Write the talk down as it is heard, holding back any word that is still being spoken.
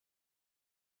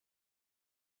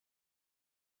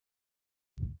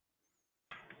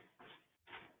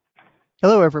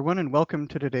Hello, everyone, and welcome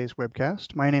to today's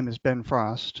webcast. My name is Ben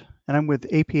Frost, and I'm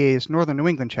with APA's Northern New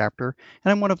England chapter,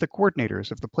 and I'm one of the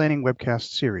coordinators of the Planning Webcast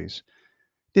series.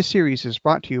 This series is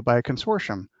brought to you by a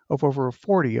consortium of over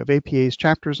 40 of APA's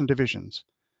chapters and divisions.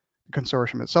 The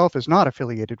consortium itself is not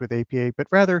affiliated with APA, but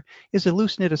rather is a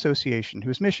loose-knit association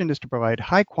whose mission is to provide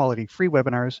high-quality free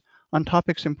webinars on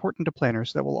topics important to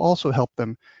planners that will also help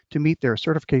them to meet their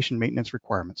certification maintenance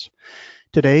requirements.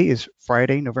 Today is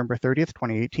Friday, November 30th,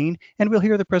 2018, and we'll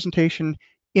hear the presentation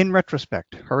in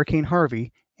retrospect, Hurricane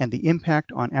Harvey and the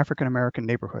impact on African American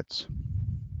neighborhoods.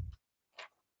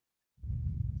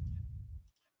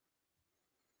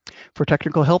 For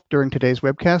technical help during today's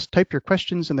webcast, type your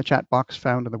questions in the chat box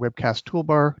found in the webcast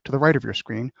toolbar to the right of your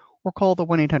screen, or call the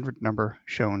 1-800 number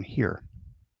shown here.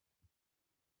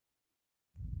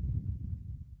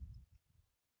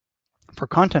 For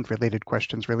content-related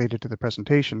questions related to the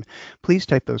presentation, please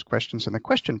type those questions in the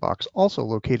question box also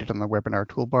located on the webinar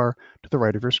toolbar to the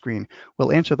right of your screen.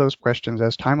 We'll answer those questions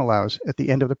as time allows at the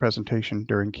end of the presentation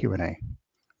during Q&A.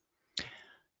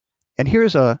 And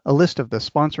here's a list of the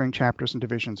sponsoring chapters and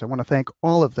divisions. I want to thank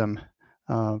all of them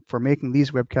for making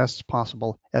these webcasts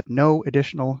possible at no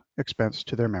additional expense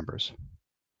to their members.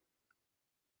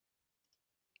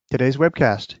 Today's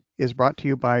webcast is brought to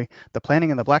you by the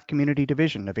Planning in the Black Community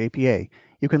Division of APA.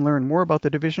 You can learn more about the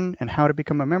division and how to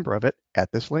become a member of it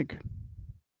at this link,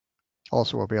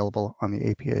 also available on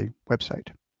the APA website.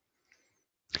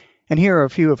 And here are a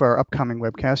few of our upcoming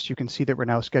webcasts. You can see that we're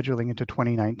now scheduling into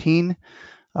 2019.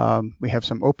 We have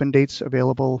some open dates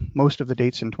available. Most of the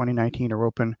dates in 2019 are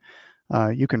open.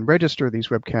 You can register these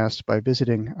webcasts by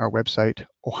visiting our website,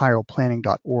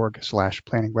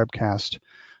 ohioplanning.org/planningwebcast.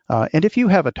 And if you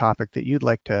have a topic that you'd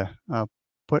like to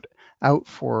put out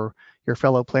for your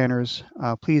fellow planners,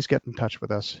 please get in touch with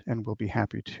us and we'll be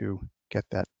happy to get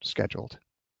that scheduled.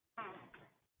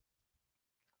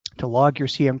 To log your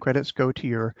CM credits, go to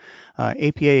your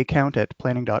APA account at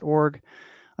planning.org.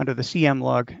 Under the CM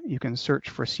log, you can search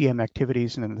for CM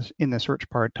activities, and in the search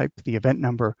part, type the event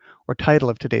number or title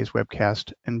of today's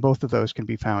webcast, and both of those can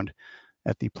be found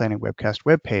at the Planning Webcast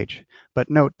webpage. But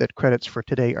note that credits for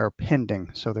today are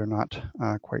pending, so they're not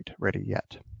quite ready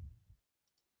yet.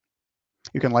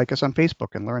 You can like us on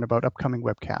Facebook and learn about upcoming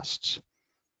webcasts.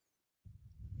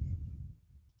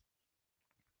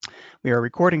 We are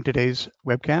recording today's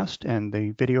webcast, and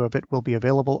the video of it will be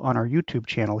available on our YouTube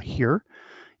channel here.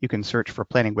 You can search for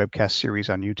Planning Webcast Series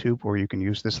on YouTube, or you can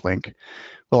use this link.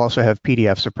 We'll also have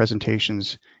PDFs of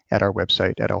presentations at our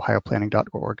website at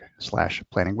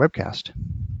ohioplanning.org/planningwebcast.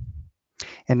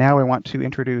 And now I want to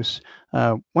introduce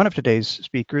one of today's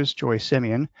speakers, Joy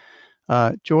Simeon.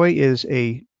 Joy is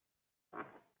a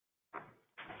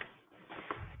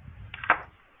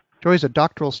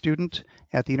doctoral student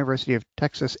at the University of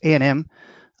Texas A&M,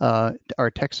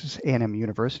 or Texas A&M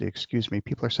University, excuse me.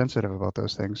 People are sensitive about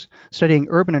those things. Studying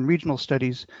urban and regional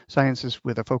studies sciences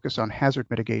with a focus on hazard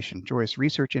mitigation. Joy's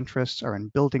research interests are in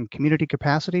building community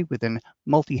capacity within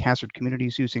multi-hazard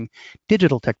communities using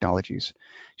digital technologies.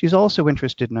 She's also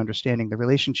interested in understanding the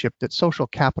relationship that social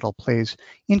capital plays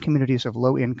in communities of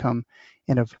low income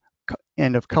and of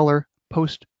color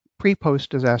pre-post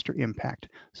disaster impact.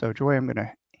 So Joy, I'm going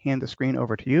to hand the screen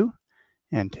over to you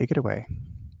and take it away.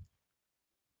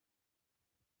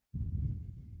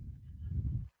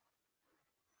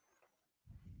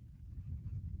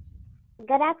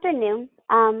 Good afternoon.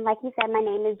 Like you said, my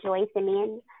name is Joy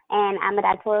Simeon, and I'm a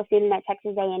doctoral student at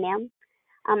Texas A&M.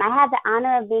 I had the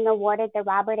honor of being awarded the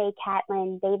Robert A.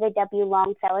 Catlin David W.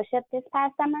 Long Fellowship this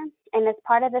past summer, and as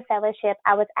part of the fellowship,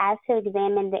 I was asked to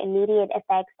examine the immediate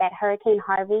effects that Hurricane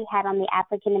Harvey had on the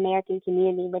African American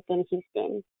community within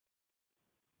Houston.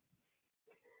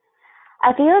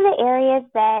 A few of the areas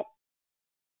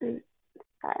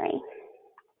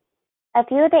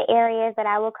that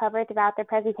I will cover throughout the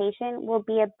presentation will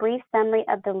be a brief summary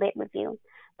of the LIT review,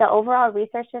 the overall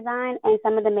research design, and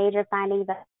some of the major findings.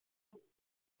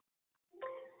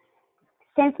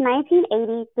 Since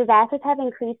 1980, disasters have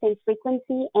increased in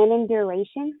frequency and in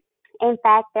duration. In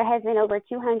fact, there has been over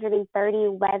 230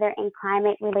 weather and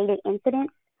climate-related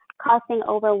incidents, costing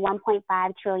over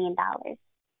 $1.5 trillion.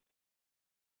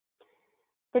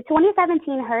 The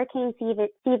 2017 Hurricane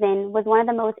season was one of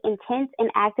the most intense and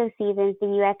active seasons the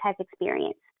U.S. has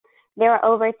experienced. There were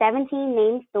over 17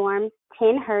 named storms,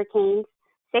 10 hurricanes.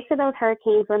 6 of those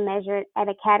hurricanes were measured at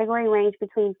a category range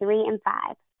between 3 and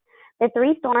 5. The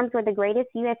 3 storms were the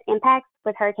greatest U.S. impacts,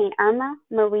 with Hurricane Irma,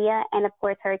 Maria, and of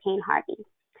course Hurricane Harvey.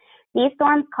 These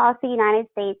storms cost the United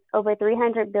States over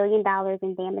 $300 billion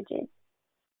in damages.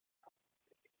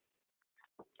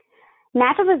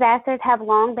 Natural disasters have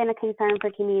long been a concern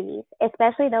for communities,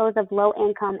 especially those of low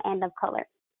income and of color.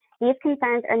 These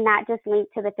concerns are not just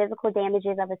linked to the physical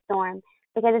damages of a storm,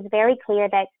 because it's very clear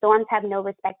that storms have no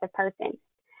respect of person.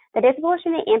 The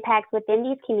disproportionate impacts within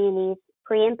these communities,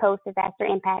 pre and post disaster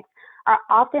impacts, are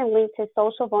often linked to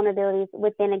social vulnerabilities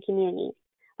within a community,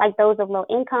 like those of low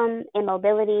income,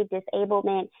 immobility,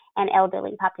 disablement, and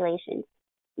elderly populations.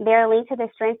 They are linked to the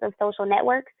strength of social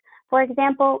networks. For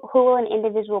example, who will an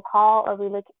individual call or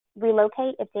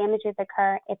relocate if damages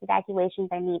occur if evacuations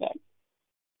are needed?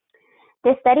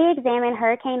 This study examined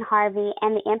Hurricane Harvey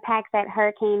and the impacts that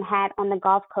hurricane had on the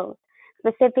Gulf Coast,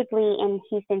 specifically in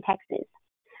Houston, Texas.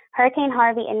 Hurricane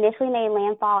Harvey initially made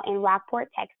landfall in Rockport,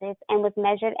 Texas, and was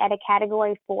measured at a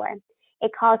Category 4.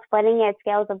 It caused flooding at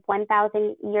scales of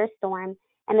 1,000-year storm,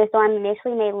 and the storm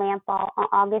initially made landfall on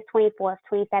August 24,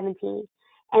 2017,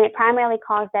 and it primarily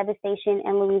caused devastation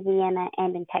in Louisiana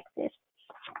and in Texas.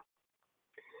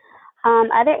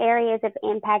 Other areas that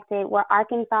impacted were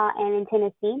Arkansas and in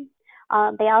Tennessee.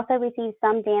 They also received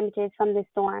some damages from the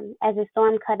storm, as the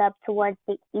storm cut up towards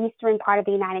the eastern part of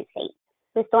the United States.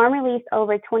 The storm released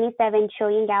over 27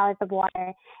 trillion gallons of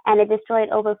water, and it destroyed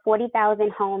over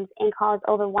 40,000 homes and caused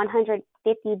over $150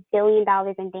 billion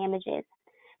in damages.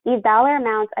 These dollar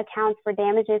amounts account for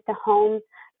damages to homes,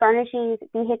 furnishings,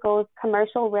 vehicles,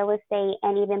 commercial real estate,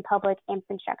 and even public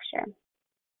infrastructure.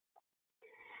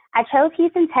 I chose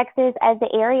Houston, Texas as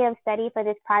the area of study for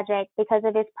this project because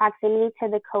of its proximity to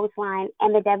the coastline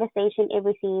and the devastation it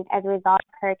received as a result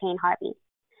of Hurricane Harvey.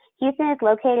 Houston is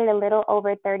located a little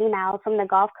over 30 miles from the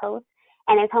Gulf Coast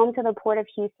and is home to the Port of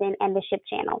Houston and the ship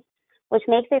channel, which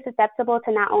makes it susceptible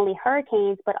to not only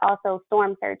hurricanes but also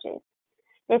storm surges.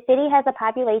 The city has a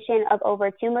population of over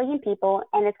 2 million people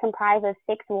and is comprised of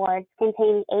 6 wards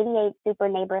containing 88 super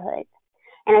neighborhoods.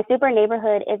 And a super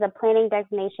neighborhood is a planning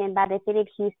designation by the city of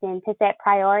Houston to set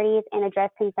priorities and address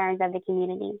concerns of the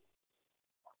community.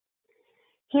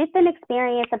 Houston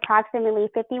experienced approximately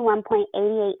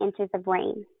 51.88 inches of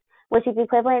rain, which is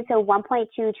equivalent to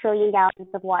 1.2 trillion gallons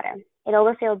of water. It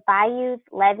overfilled bayous,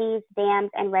 levees,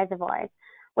 dams, and reservoirs,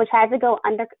 which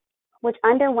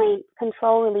underwent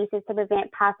control releases to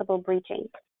prevent possible breaching.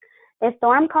 The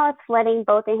storm caused flooding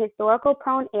both in historical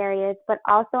prone areas, but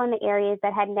also in the areas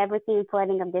that had never seen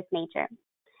flooding of this nature.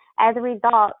 As a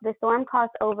result, the storm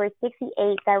caused over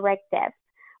 68 direct deaths,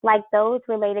 like those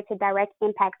related to direct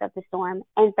impacts of the storm,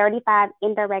 and 35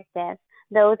 indirect deaths,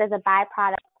 those as a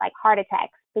byproduct like heart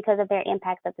attacks because of their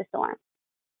impacts of the storm.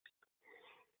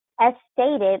 As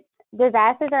stated,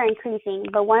 disasters are increasing,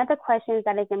 but one of the questions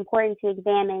that is important to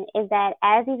examine is that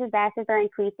as these disasters are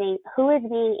increasing, who is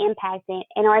being impacted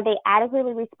and are they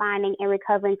adequately responding and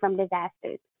recovering from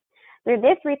disasters? Through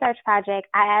this research project,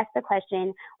 I asked the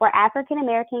question, were African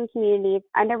American communities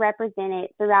underrepresented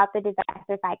throughout the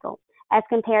disaster cycle as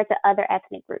compared to other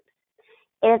ethnic groups?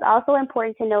 It is also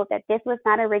important to note that this was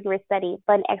not a rigorous study,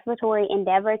 but an exploratory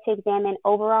endeavor to examine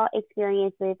overall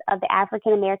experiences of the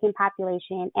African American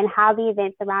population and how the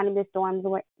events surrounding the storms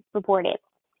were reported.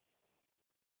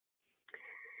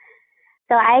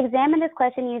 So I examined this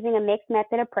question using a mixed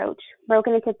method approach,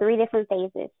 broken into 3 different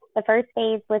phases. The first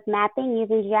phase was mapping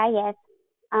using GIS.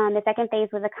 The second phase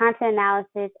was a content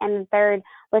analysis, and the third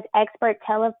was expert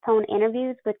telephone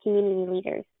interviews with community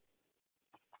leaders.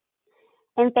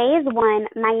 In phase 1,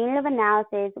 my unit of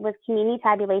analysis was community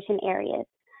tabulation areas.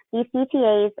 These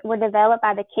CTAs were developed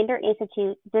by the Kinder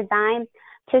Institute, designed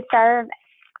to serve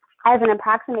as an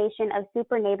approximation of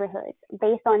super neighborhoods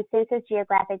based on census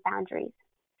geographic boundaries.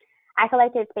 I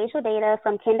collected spatial data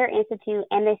from Kinder Institute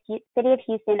and the City of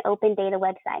Houston Open Data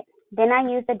website. Then I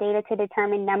used the data to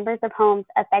determine numbers of homes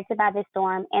affected by the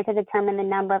storm and to determine the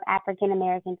number of African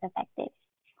Americans affected.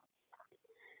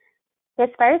 This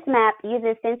first map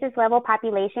uses census-level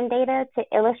population data to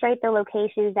illustrate the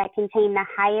locations that contain the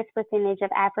highest percentage of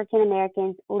African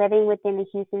Americans living within the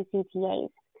Houston CTAs.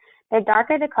 The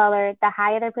darker the color, the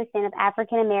higher the percent of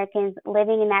African Americans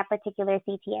living in that particular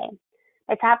CTA.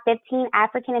 The top 15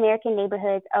 African American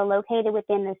neighborhoods are located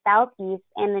within the southeast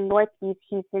and the northeast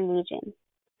Houston region.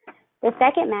 The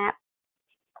second map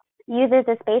uses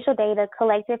the spatial data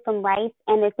collected from Rice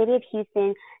and the City of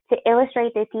Houston to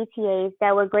illustrate the CTAs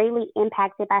that were greatly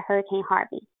impacted by Hurricane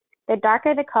Harvey. The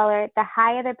darker the color, the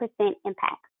higher the percent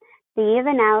impact. The unit of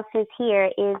analysis here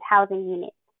is housing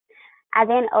units. I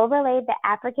then overlaid the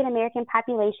African American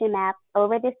population map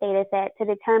over this data set to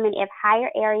determine if higher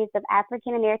areas of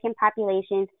African American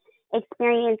populations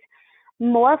experienced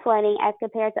more flooding as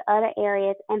compared to other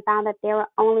areas, and found that there were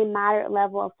only moderate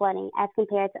level of flooding as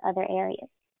compared to other areas,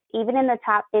 even in the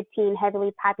top 15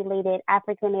 heavily populated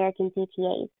African American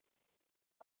CTAs.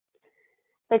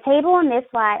 The table on this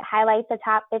slide highlights the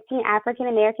top 15 African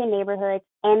American neighborhoods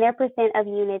and their percent of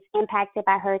units impacted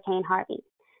by Hurricane Harvey.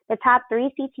 The top 3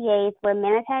 CTAs were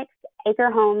Manatex, Acre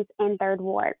Homes, and Third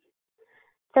Ward.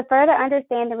 To further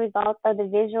understand the results of the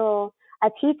visual, a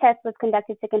t-test was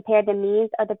conducted to compare the means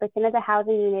of the percent of the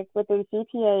housing units within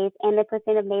CTAs and the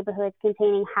percent of neighborhoods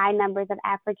containing high numbers of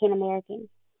African Americans.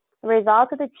 The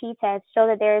results of the t-test show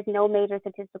that there is no major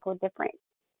statistical difference.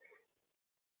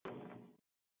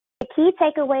 The key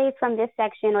takeaways from this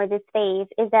section or this phase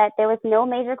is that there was no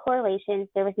major correlations,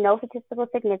 there was no statistical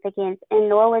significance, and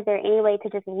nor was there any way to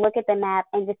just look at the map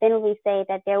and definitively say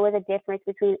that there was a difference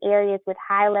between areas with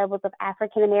high levels of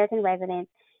African American residents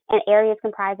and areas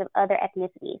comprised of other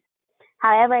ethnicities.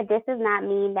 However, this does not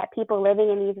mean that people living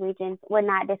in these regions were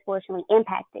not disproportionately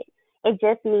impacted. It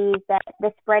just means that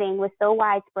the spreading was so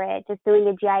widespread, just doing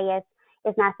a GIS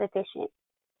is not sufficient.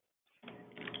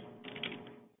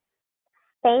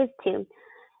 Phase 2.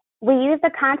 We used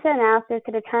the content analysis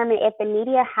to determine if the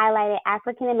media highlighted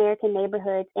African American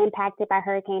neighborhoods impacted by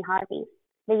Hurricane Harvey.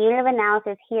 The unit of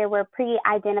analysis here were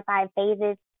pre-identified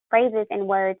phrases and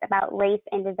words about race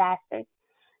and disasters.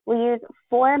 We used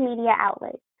 4 media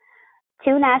outlets.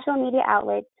 2 national media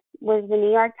outlets was the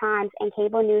New York Times and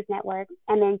Cable News Network,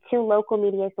 and then 2 local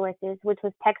media sources, which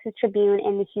was Texas Tribune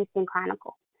and the Houston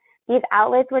Chronicle. These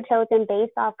outlets were chosen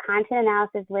based off content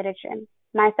analysis literature.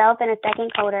 Myself and a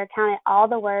second coder counted all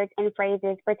the words and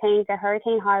phrases pertaining to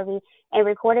Hurricane Harvey and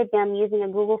recorded them using a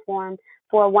Google form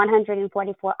for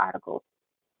 144 articles.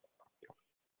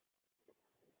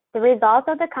 The results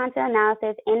of the content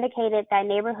analysis indicated that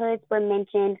neighborhoods were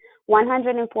mentioned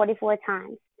 144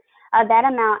 times. Of that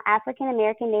amount, African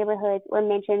American neighborhoods were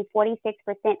mentioned 46%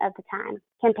 of the time,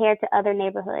 compared to other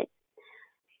neighborhoods.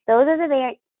 Those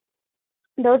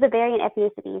of varying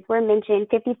ethnicities were mentioned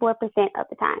 54% of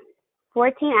the time.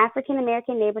 14 African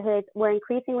American neighborhoods were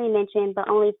increasingly mentioned, but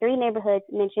only 3 neighborhoods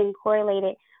mentioned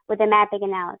correlated with the mapping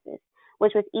analysis,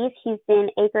 which was East Houston,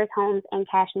 Acres Homes, and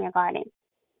Cashmere Gardens.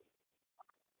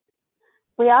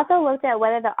 We also looked at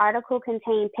whether the article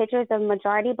contained pictures of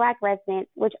majority Black residents,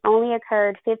 which only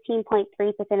occurred 15.3%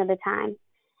 of the time.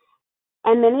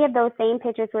 And many of those same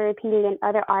pictures were repeated in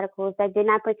other articles that did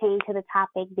not pertain to the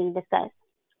topic being discussed.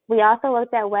 We also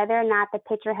looked at whether or not the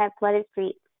picture had flooded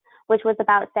streets, which was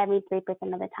about 73%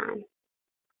 of the time.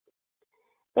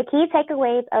 The key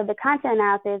takeaways of the content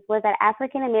analysis was that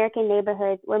African American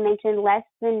neighborhoods were mentioned less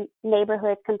than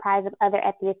neighborhoods comprised of other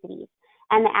ethnicities,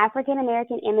 and the African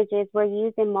American images were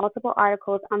used in multiple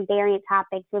articles on variant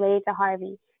topics related to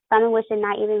Harvey, some of which did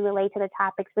not even relate to the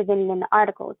topics presented in the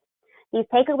articles. These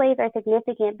takeaways are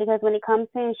significant because when it comes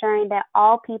to ensuring that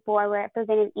all people are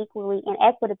represented equally and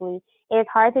equitably, it is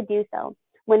hard to do so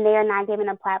when they are not given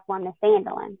a platform to stand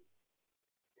on.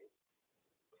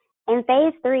 In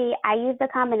phase 3, I used a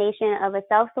combination of a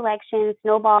self-selection,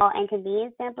 snowball, and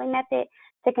convenience sampling method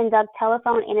to conduct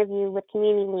telephone interviews with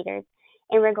community leaders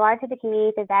in regard to the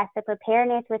community disaster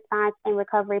preparedness, response, and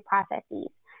recovery processes.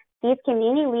 These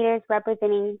community leaders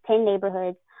representing 10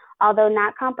 neighborhoods, although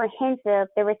not comprehensive,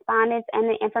 the respondents and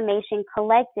the information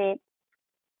collected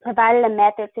provided a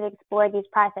method to explore these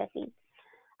processes.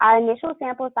 Our initial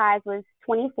sample size was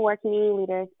 24 community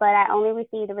leaders, but I only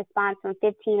received a response from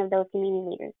 15 of those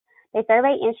community leaders. The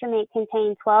survey instrument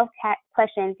contained 12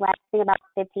 questions lasting about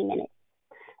 15 minutes.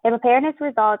 The preparedness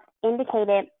results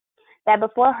indicated that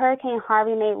before Hurricane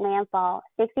Harvey made landfall,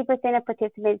 60% of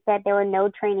participants said there were no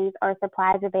trainings or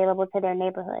supplies available to their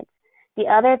neighborhoods. The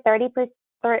other 33%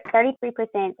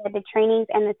 said the trainings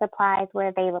and the supplies were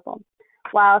available,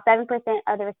 while 7%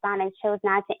 of the respondents chose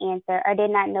not to answer or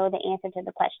did not know the answer to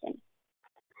the question.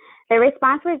 The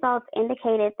response results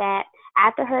indicated that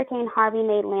after Hurricane Harvey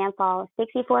made landfall,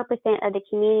 64% of the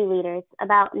community leaders,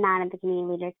 about 9 of the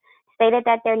community leaders, stated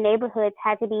that their neighborhoods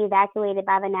had to be evacuated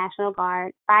by the National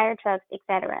Guard, fire trucks,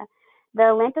 etc.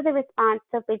 The length of the response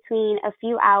took between a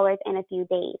few hours and a few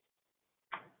days.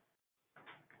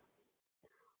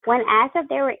 When asked if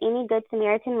there were any Good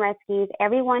Samaritan rescues,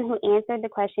 everyone who answered the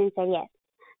question said yes.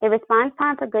 The response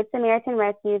time for Good Samaritan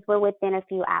rescues were within a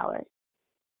few hours.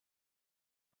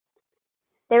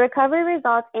 The recovery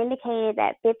results indicated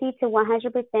that 50 to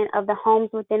 100% of the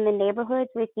homes within the neighborhoods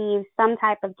received some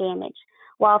type of damage,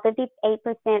 while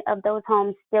 58% of those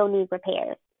homes still need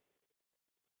repairs.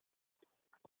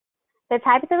 The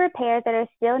types of repairs that are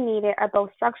still needed are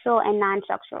both structural and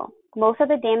non-structural. Most of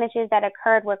the damages that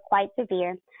occurred were quite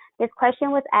severe. This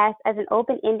question was asked as an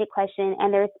open-ended question,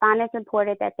 and the respondents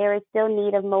reported that there is still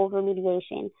need of mold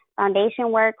remediation,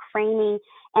 foundation work, framing,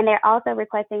 and they're also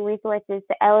requesting resources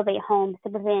to elevate homes to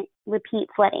prevent repeat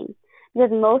flooding. because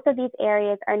most of these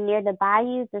areas are near the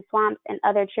bayous, the swamps, and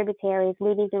other tributaries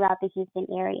leading throughout the Houston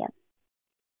area.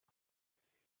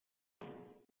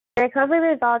 The recovery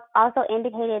results also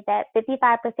indicated that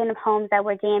 55% of homes that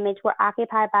were damaged were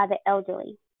occupied by the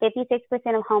elderly. 56%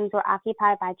 of homes were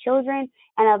occupied by children,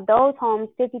 and of those homes,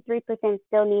 53%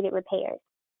 still needed repairs.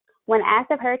 When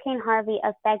asked if Hurricane Harvey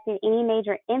affected any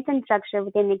major infrastructure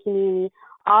within the community,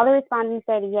 all the respondents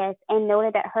said yes and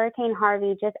noted that Hurricane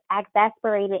Harvey just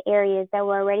exacerbated areas that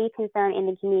were already concerned in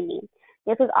the community.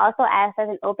 This was also asked as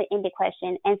an open-ended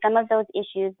question, and some of those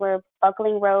issues were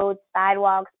buckling roads,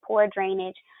 sidewalks, poor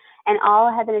drainage, and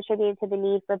all have been attributed to the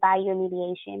need for bayou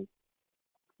remediation.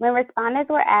 When respondents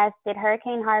were asked, did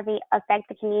Hurricane Harvey affect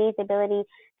the community's ability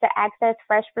to access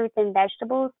fresh fruits and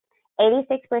vegetables,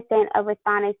 86% of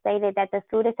respondents stated that the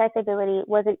food accessibility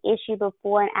was an issue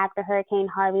before and after Hurricane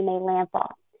Harvey made landfall.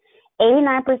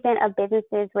 89% of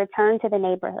businesses returned to the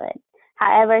neighborhood.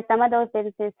 However, some of those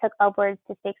businesses took upwards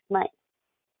to 6 months.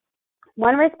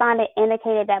 One respondent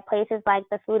indicated that places like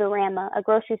the Foodorama, a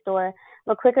grocery store,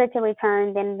 were quicker to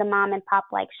return than the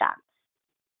mom-and-pop-like shops.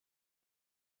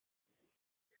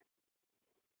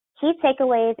 Key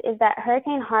takeaways is that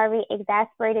Hurricane Harvey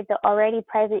exacerbated the already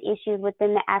present issues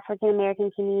within the African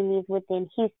American communities within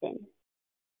Houston.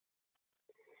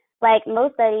 Like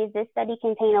most studies, this study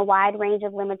contained a wide range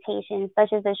of limitations,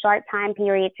 such as the short time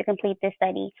period to complete the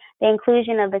study, the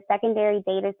inclusion of the secondary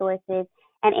data sources,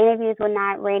 and interviews were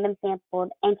not random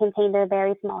sampled and contained a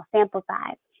very small sample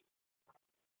size.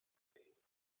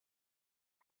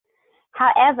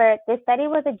 However, this study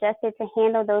was adjusted to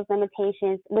handle those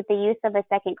limitations with the use of a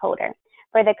second coder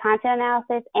for the content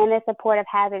analysis and the support of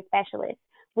hazard specialists.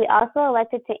 We also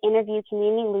elected to interview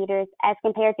community leaders as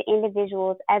compared to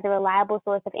individuals as a reliable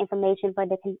source of information for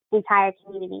the entire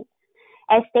community.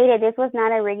 As stated, this was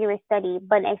not a rigorous study,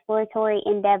 but an exploratory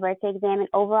endeavor to examine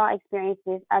overall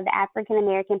experiences of the African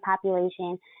American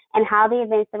population and how the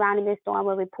events surrounding the storm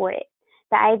were reported.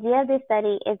 The idea of this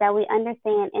study is that we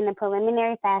understand in a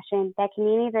preliminary fashion that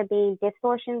communities are being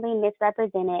disproportionately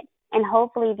misrepresented, and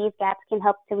hopefully these gaps can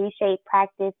help to reshape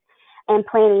practice and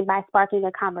planning by sparking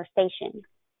a conversation.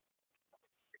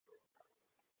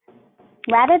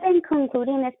 Rather than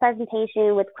concluding this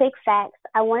presentation with quick facts,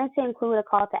 I wanted to include a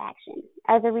call to action.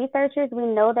 As the researchers, we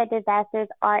know that disasters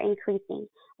are increasing.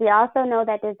 We also know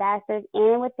that disasters in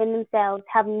and within themselves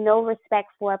have no respect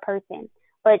for a person.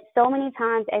 But so many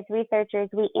times as researchers,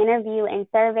 we interview and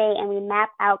survey and we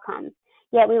map outcomes,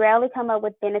 yet we rarely come up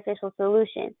with beneficial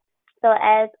solutions. So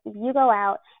as you go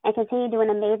out and continue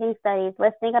doing amazing studies,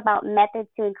 let's think about methods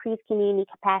to increase community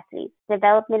capacity,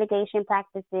 develop mitigation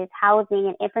practices, housing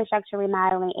and infrastructure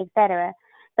remodeling, etc.,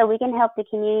 so we can help the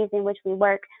communities in which we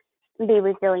work be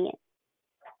resilient.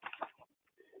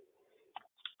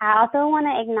 I also want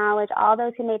to acknowledge all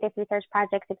those who made this research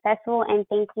project successful, and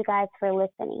thank you guys for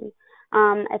listening.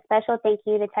 A special thank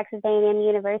you to Texas A&M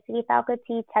University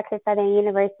faculty, Texas Southern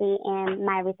University, and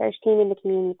my research team and the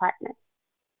community partners.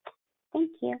 Thank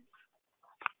you.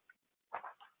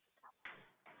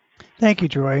 Thank you,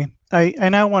 Joy. I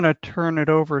now want to turn it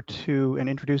over to and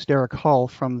introduce Derek Hull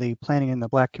from the Planning in the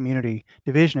Black Community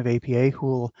Division of APA, who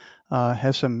will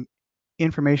have some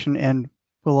information and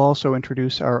will also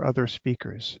introduce our other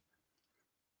speakers.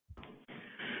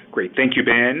 Great. Thank you,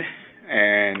 Ben.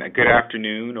 And good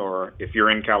afternoon, or if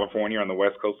you're in California on the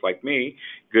West Coast like me,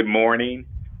 good morning.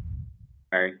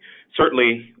 I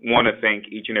certainly want to thank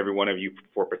each and every one of you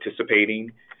for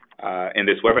participating in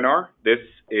this webinar. This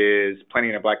is Planning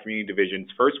in the Black Community Division's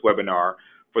first webinar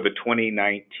for the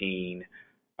 2019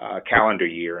 calendar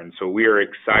year. And so we are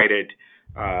excited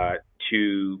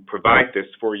to provide this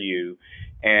for you.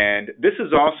 And this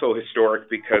is also historic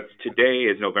because today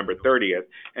is November 30th,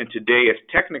 and today is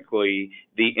technically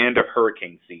the end of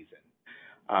hurricane season.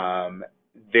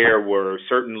 There were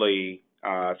certainly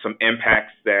some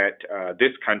impacts that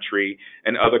this country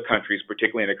and other countries,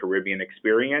 particularly in the Caribbean,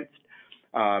 experienced.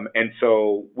 And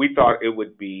so we thought it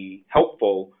would be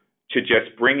helpful to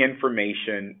just bring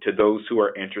information to those who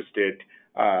are interested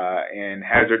in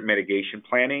hazard mitigation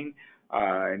planning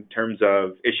in terms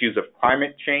of issues of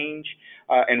climate change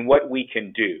and what we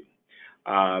can do.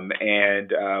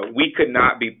 And we could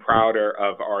not be prouder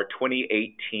of our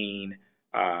 2018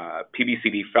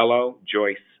 PBCD Fellow,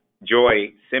 Joy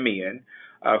Simeon,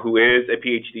 who is a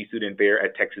PhD student there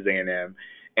at Texas A&M.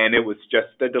 And it was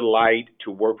just a delight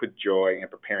to work with Joy in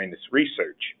preparing this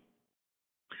research.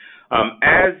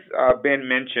 As Ben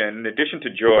mentioned, in addition to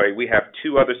Joy, we have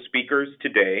two other speakers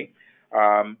today.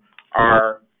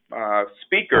 Our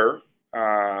speaker,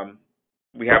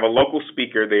 we have a local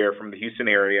speaker there from the Houston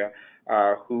area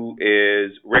who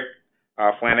is Rick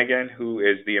Flanagan, who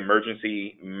is the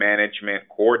Emergency Management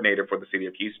Coordinator for the City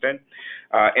of Houston.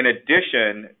 In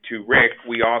addition to Rick,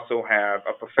 we also have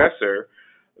a professor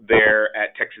there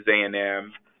at Texas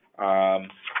A&M,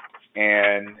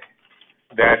 and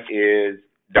that is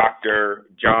Dr.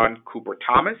 John Cooper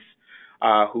Thomas,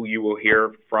 who you will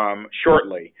hear from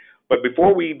shortly. But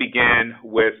before we begin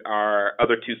with our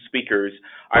other two speakers,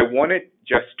 I wanted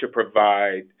just to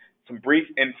provide some brief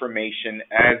information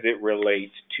as it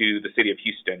relates to the City of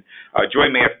Houston. Joy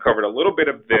may have covered a little bit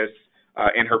of this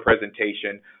in her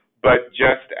presentation, but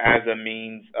just as a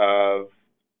means of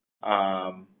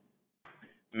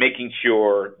making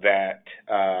sure that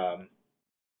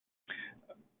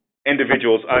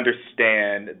individuals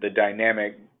understand the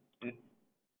dynamic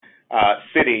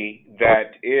city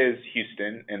that is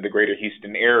Houston and the greater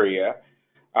Houston area,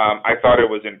 I thought it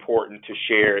was important to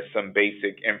share some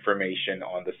basic information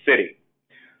on the city.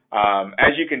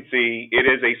 As you can see, it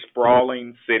is a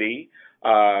sprawling city.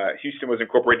 Houston was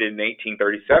incorporated in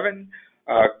 1837.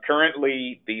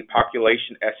 Currently, the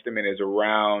population estimate is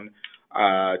around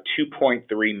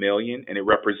 2.3 million, and it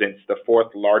represents the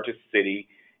fourth largest city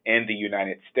in the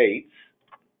United States.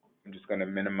 I'm just going to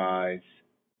minimize.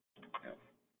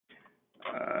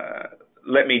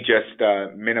 Let me just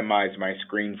minimize my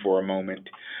screen for a moment.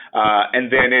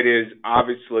 And then it is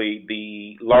obviously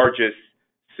the largest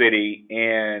city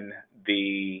in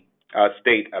the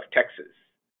state of Texas.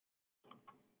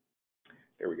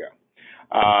 There we go.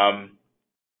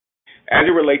 As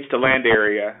it relates to land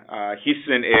area,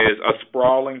 Houston is a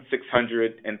sprawling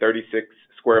 636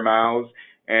 square miles.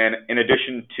 And in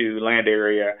addition to land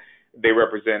area, they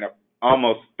represent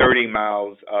almost 30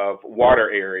 miles of water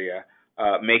area,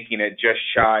 making it just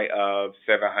shy of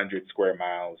 700 square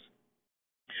miles.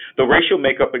 The racial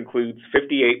makeup includes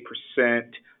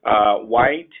 58%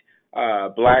 white,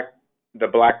 black. The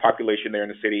black population there in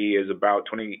the city is about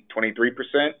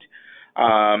 23%.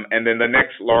 And then the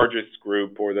next largest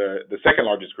group, or the second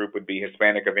largest group, would be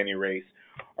Hispanic of any race,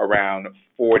 around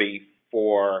 44%.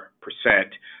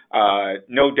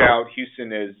 No doubt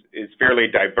Houston is fairly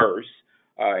diverse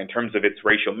in terms of its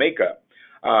racial makeup.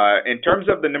 In terms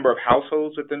of the number of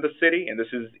households within the city, and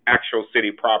this is actual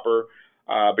city proper,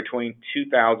 between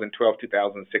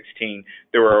 2012-2016,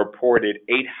 there were reported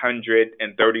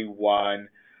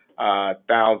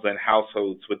 831,000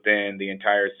 households within the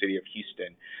entire city of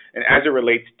Houston. And as it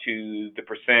relates to the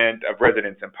percent of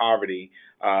residents in poverty,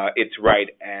 it's right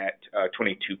at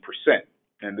 22%.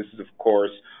 And this is, of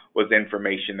course, was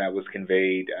information that was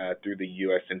conveyed through the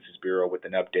U.S. Census Bureau with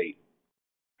an update.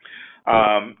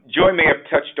 Joy may have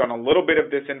touched on a little bit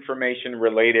of this information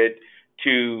related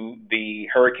to the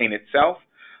hurricane itself,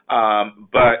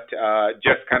 but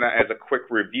just kind of as a quick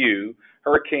review,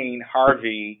 Hurricane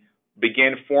Harvey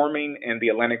began forming in the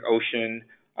Atlantic Ocean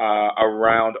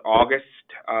around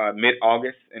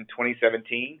mid-August in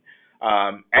 2017.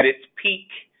 At its peak,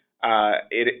 the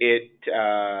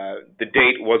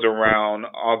date was around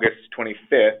August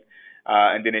 25th,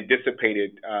 and then it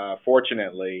dissipated,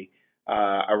 fortunately,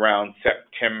 around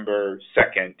September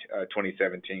 2nd,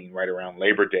 2017, right around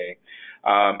Labor Day.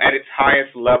 At its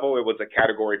highest level, it was a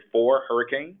Category 4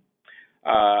 hurricane.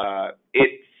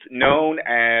 It's known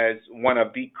as one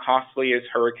of the costliest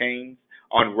hurricanes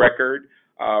on record,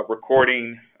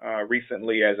 recording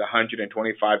recently as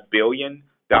 $125 billion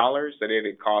that it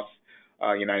had cost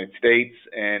United States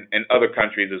and other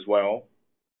countries as well.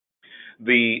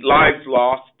 The lives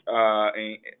lost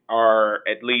are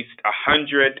at least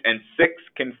 106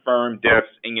 confirmed deaths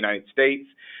in the United States,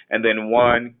 and then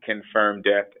one confirmed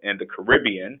death in the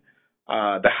Caribbean.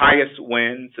 The highest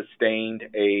wind sustained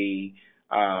a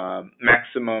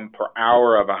maximum per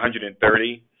hour of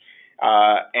 130.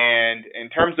 And in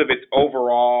terms of its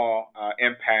overall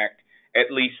impact, at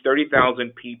least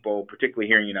 30,000 people, particularly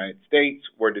here in the United States,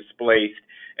 were displaced,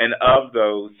 and of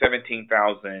those,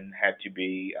 17,000 had to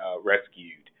be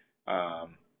rescued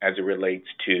as it relates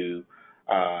to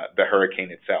the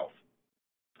hurricane itself.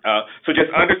 So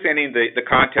just understanding the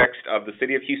context of the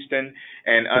city of Houston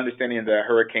and understanding the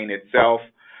hurricane itself,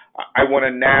 I want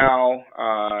to now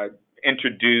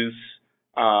introduce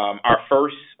our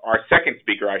second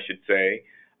speaker, I should say,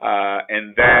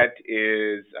 and that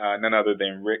is none other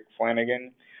than Rick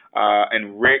Flanagan.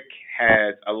 And Rick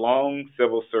has a long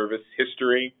civil service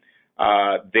history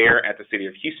there at the city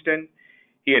of Houston.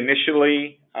 He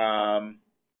initially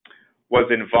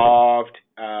was involved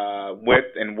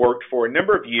with and worked for a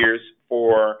number of years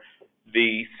for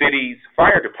the city's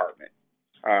fire department.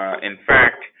 In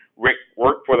fact, Rick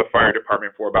worked for the fire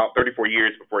department for about 34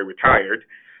 years before he retired,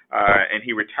 and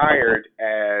he retired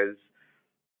as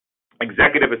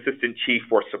Executive Assistant Chief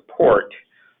for Support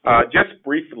Just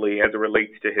briefly, as it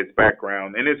relates to his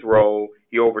background, in his role,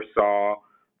 he oversaw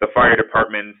the fire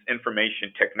department's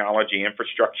information technology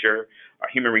infrastructure,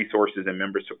 human resources, and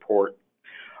member support.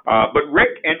 But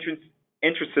Rick,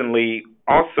 interestingly,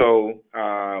 also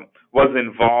was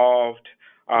involved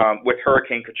with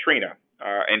Hurricane Katrina,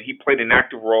 and he played an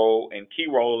active role and key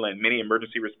role in many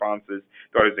emergency responses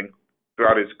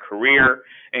throughout his career,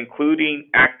 including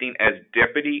acting as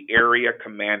Deputy Area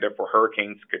Commander for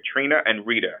Hurricanes Katrina and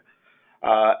Rita.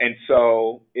 And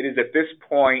so it is at this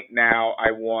point now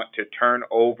I want to turn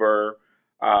over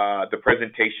the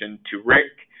presentation to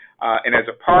Rick. And as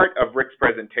a part of Rick's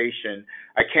presentation,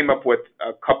 I came up with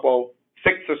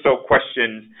six or so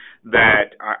questions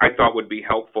that I thought would be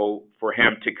helpful for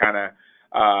him to kind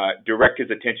of direct his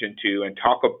attention to and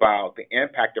talk about the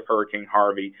impact of Hurricane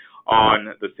Harvey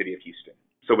on the city of Houston.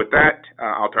 So with that,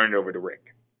 I'll turn it over to Rick.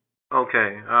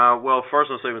 Okay. Well,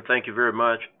 first I'll say thank you very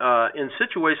much. In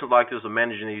situations like this of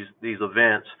managing these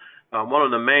events, one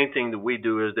of the main things that we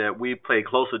do is that we pay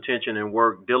close attention and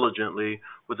work diligently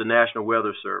with the National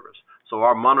Weather Service. So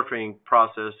our monitoring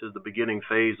process is the beginning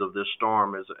phase of this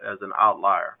storm as an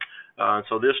outlier.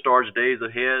 So this starts days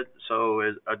ahead. So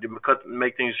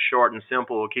make things short and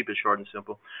simple, or keep it short and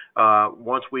simple.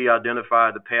 Once we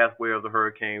identify the pathway of the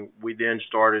hurricane, we then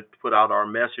started to put out our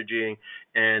messaging,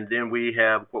 and then we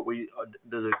have what we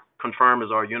confirm as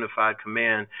our unified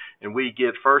command, and we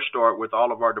get first start with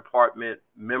all of our department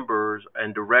members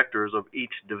and directors of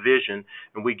each division,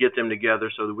 and we get them together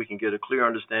so that we can get a clear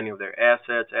understanding of their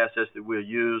assets that we'll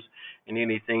use, and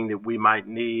anything that we might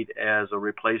need as a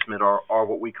replacement or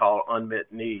what we call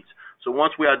unmet needs. So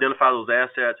once we identify those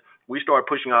assets, we start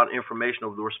pushing out information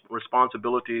of the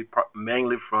responsibility,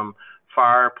 mainly from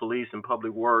fire, police, and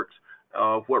public works,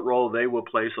 what role they will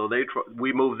play. So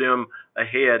we move them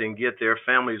ahead and get their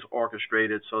families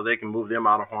orchestrated so they can move them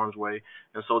out of harm's way.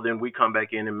 And so then we come back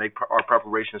in and make our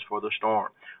preparations for the storm.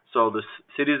 So the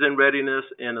city's in readiness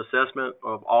and assessment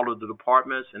of all of the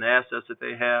departments and assets that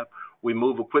they have. We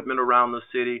move equipment around the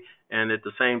city, and at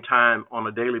the same time, on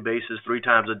a daily basis, 3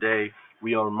 times a day,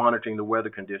 we are monitoring the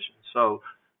weather conditions. So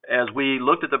as we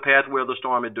looked at the pathway of the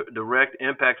storm, the direct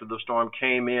impact of the storm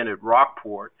came in at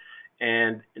Rockport,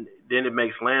 and then it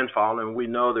makes landfall, and we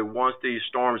know that once these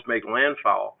storms make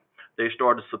landfall, they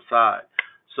start to subside.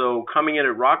 So coming in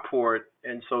at Rockport,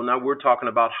 and so now we're talking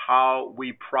about how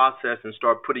we process and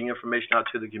start putting information out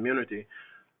to the community.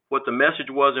 What the message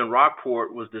was in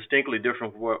Rockport was distinctly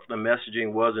different from what the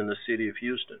messaging was in the city of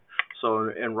Houston. So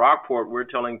in Rockport, we're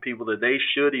telling people that they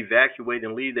should evacuate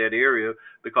and leave that area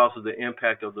because of the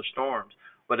impact of the storms.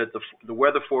 But at the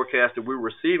weather forecast that we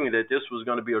were receiving, that this was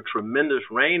going to be a tremendous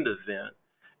rain event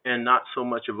and not so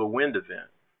much of a wind event.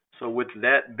 So with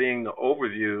that being the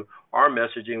overview, our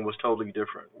messaging was totally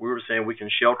different. We were saying we can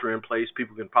shelter in place,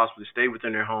 people can possibly stay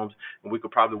within their homes, and we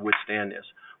could probably withstand this.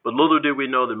 But little did we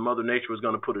know that Mother Nature was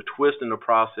going to put a twist in the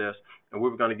process, and we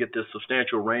were going to get this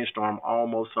substantial rainstorm,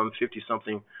 almost some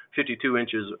 52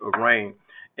 inches of rain,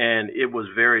 and it was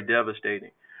very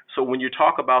devastating. So when you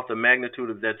talk about the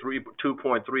magnitude of that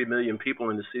 2.3 million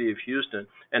people in the city of Houston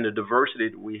and the diversity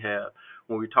that we have,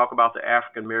 when we talk about the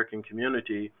African American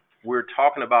community, we're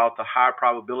talking about the high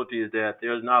probability that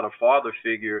there's not a father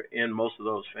figure in most of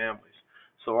those families.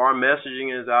 So our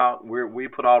messaging is out. We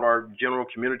put out our general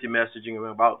community messaging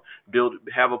about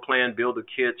have a plan, build a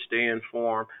kit, stay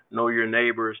informed, know your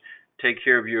neighbors, take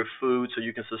care of your food so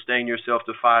you can sustain yourself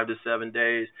to 5 to 7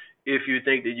 days. If you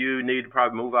think that you need to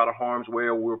probably move out of harm's way,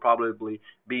 or will probably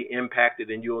be impacted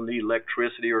and you'll need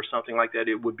electricity or something like that,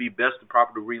 it would be best to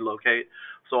properly relocate.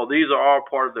 So these are all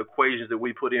part of the equations that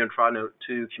we put in trying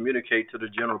to communicate to the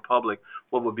general public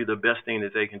what would be the best thing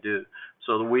that they can do.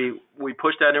 So we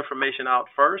push that information out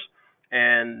first,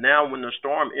 and now when the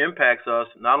storm impacts us,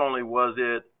 not only was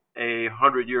it a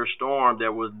 100-year storm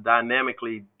that was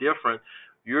dynamically different,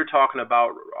 you're talking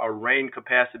about a rain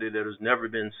capacity that has never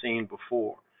been seen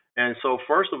before. And so,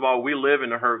 first of all, we live in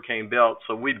the hurricane belt,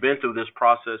 so we've been through this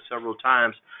process several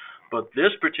times. But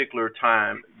this particular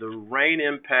time, the rain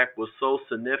impact was so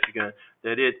significant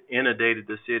that it inundated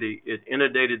the city. It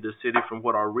inundated the city from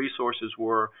what our resources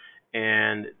were,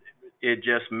 and it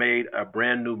just made a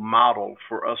brand new model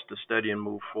for us to study and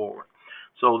move forward.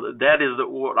 So that is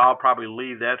what I'll probably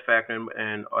leave that factor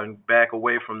and back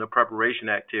away from the preparation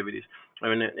activities.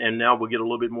 And now we'll get a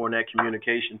little bit more in that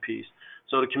communication piece.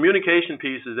 So the communication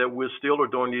piece is that we still are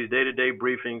doing these day-to-day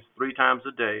briefings 3 times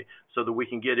a day so that we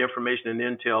can get information and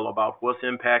intel about what's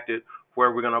impacted,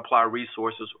 where we're going to apply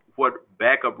resources, what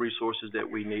backup resources that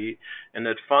we need, and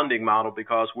that funding model,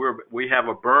 because we have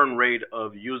a burn rate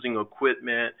of using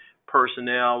equipment,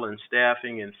 personnel and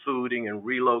staffing and fooding and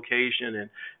relocation and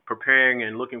preparing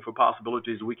and looking for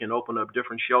possibilities we can open up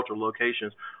different shelter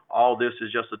locations. All this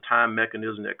is just a time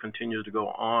mechanism that continues to go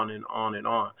on and on and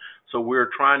on. So we're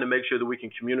trying to make sure that we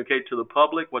can communicate to the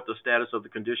public what the status of the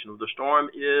condition of the storm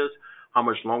is, how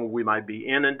much longer we might be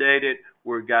inundated.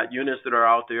 We've got units that are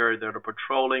out there that are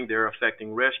patrolling. They're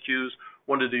affecting rescues.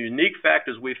 One of the unique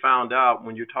factors we found out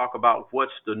when you talk about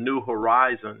what's the new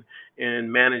horizon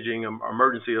in managing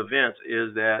emergency events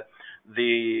is that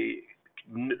the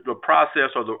process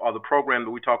or the program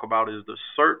that we talk about is the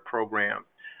CERT program.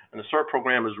 And the CERT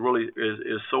program is really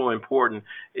is so important,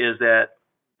 is that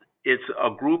it's a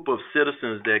group of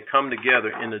citizens that come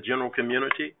together in the general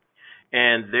community,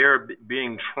 and they're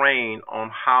being trained on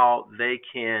how they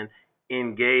can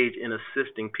engage in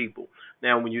assisting people.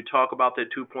 Now, when you talk about that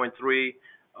 2.3,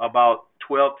 about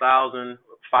 12,000,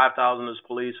 5,000 is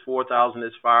police, 4,000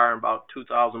 is fire, and about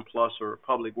 2,000 plus are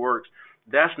public works.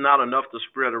 That's not enough to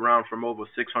spread around from over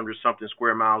 600-something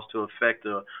square miles to affect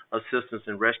the assistance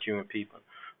in rescuing people.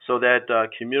 So that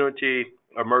community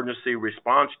emergency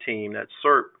response team, that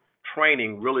CERT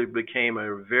training, really became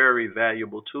a very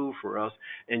valuable tool for us.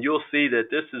 And you'll see that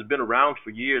this has been around for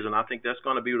years, and I think that's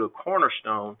going to be the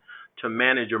cornerstone to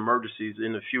manage emergencies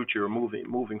in the future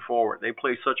moving forward. They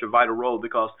play such a vital role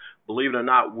because, believe it or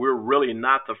not, we're really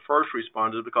not the first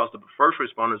responders, because the first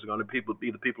responders are going to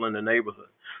be the people in the neighborhood.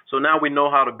 So now we know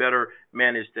how to better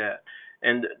manage that.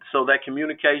 And so that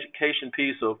communication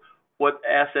piece of what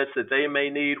assets that they may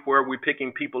need, where we're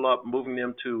picking people up, moving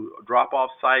them to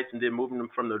drop-off sites, and then moving them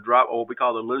from the what we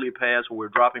call the lily pads, where we're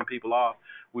dropping people off.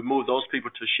 We move those people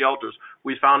to shelters.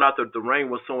 We found out that the rain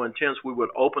was so intense, we would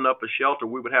open up a shelter.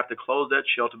 We would have to close that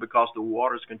shelter because the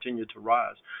waters continued to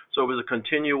rise. So it was a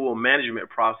continual management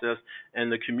process,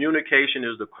 and the communication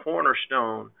is the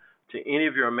cornerstone to any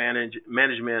of your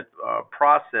management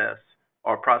process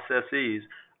or processes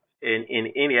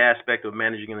in any aspect of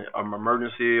managing an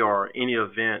emergency or any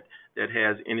event that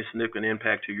has any significant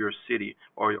impact to your city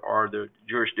or the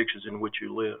jurisdictions in which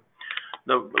you live.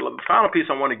 The final piece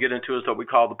I want to get into is what we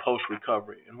call the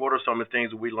post-recovery, and what are some of the things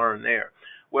that we learned there.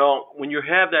 Well, when you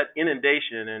have that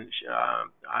inundation, and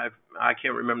I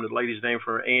can't remember the lady's name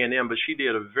for A&M, but she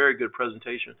did a very good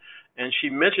presentation, and she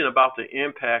mentioned about the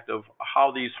impact of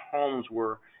how these homes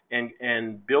were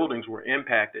and buildings were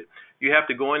impacted. You have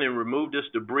to go in and remove this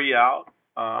debris out.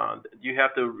 You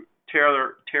have to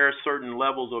tear certain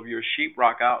levels of your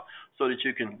sheetrock out so that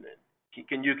you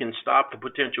can stop the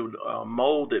potential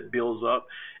mold that builds up,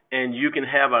 and you can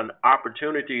have an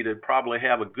opportunity to probably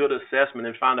have a good assessment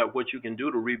and find out what you can do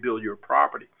to rebuild your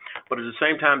property. But at the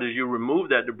same time, as you remove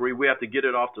that debris, we have to get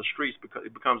it off the streets because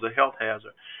it becomes a health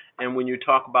hazard. And when you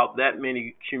talk about that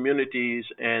many communities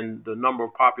and the number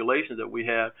of populations that we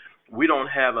have, we don't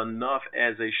have enough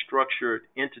as a structured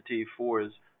entity for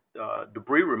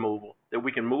debris removal that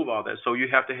we can move all that. So you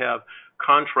have to have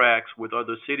contracts with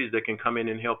other cities that can come in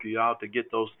and help you out to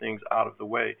get those things out of the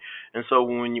way. And so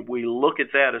when we look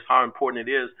at that as how important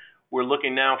it is, we're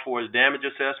looking now for a damage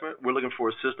assessment. We're looking for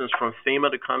assistance from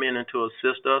FEMA to come in and to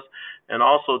assist us. And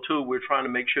also, too, we're trying to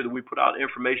make sure that we put out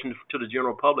information to the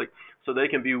general public so they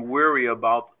can be wary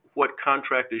about what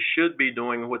contractors should be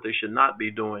doing and what they should not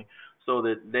be doing, so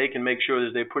that they can make sure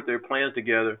that they put their plans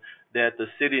together, that the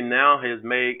city now has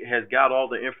got all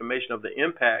the information of the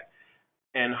impact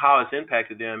and how it's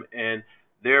impacted them, and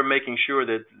they're making sure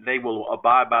that they will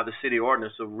abide by the city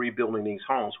ordinance of rebuilding these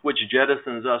homes, which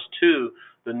jettisons us to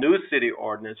the new city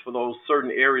ordinance for those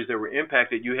certain areas that were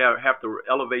impacted. You have to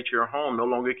elevate your home. No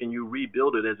longer can you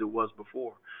rebuild it as it was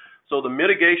before. So the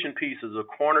mitigation piece is a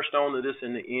cornerstone of this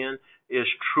in the end. Is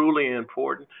truly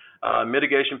important.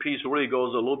 Mitigation piece really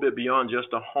goes a little bit beyond just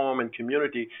a home and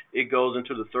community. It goes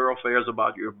into the thoroughfares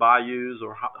about your bayous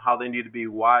or how they need to be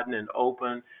widened and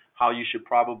open, how you should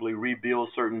probably rebuild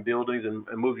certain buildings and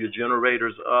move your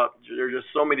generators up. There's just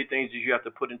so many things that you have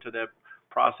to put into that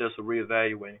process of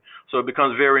reevaluating. So it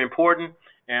becomes very important,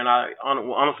 and I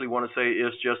honestly want to say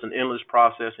it's just an endless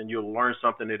process, and you'll learn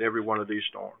something at every one of these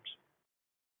storms.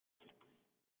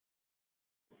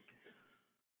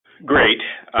 Great.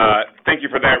 Thank you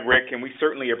for that, Rick, and we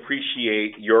certainly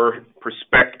appreciate your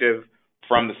perspective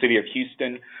from the city of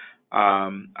Houston.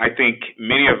 I think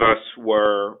many of us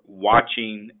were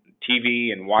watching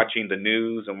TV and watching the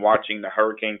news and watching the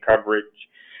hurricane coverage,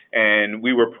 and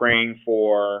we were praying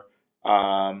for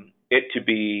it to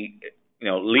be,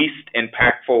 least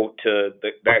impactful to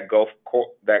that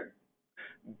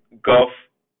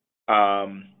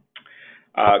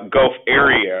Gulf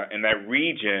area and that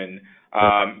region,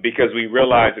 because we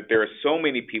realized that there are so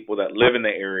many people that live in the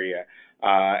area,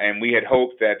 and we had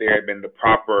hoped that there had been the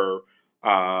proper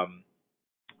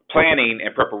planning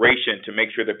and preparation to make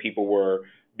sure that people were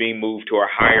being moved to a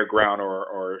higher ground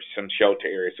or some shelter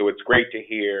area. So it's great to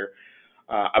hear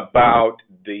about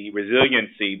the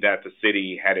resiliency that the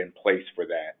city had in place for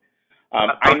that.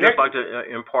 I'd just like to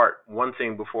impart one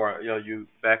thing before you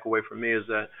back away from me, is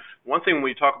that one thing when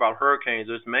we talk about hurricanes,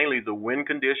 it's mainly the wind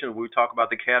conditions. We talk about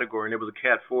the category, and it was a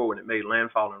Cat 4 when it made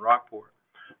landfall in Rockport.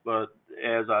 But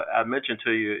as I mentioned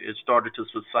to you, it started to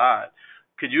subside.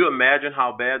 Could you imagine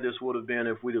how bad this would have been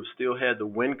if we'd have still had the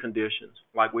wind conditions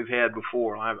like we've had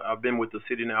before? I've been with the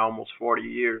city now almost 40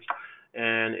 years.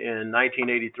 And in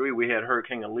 1983, we had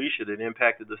Hurricane Alicia that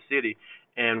impacted the city,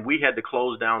 and we had to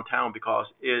close downtown because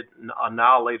it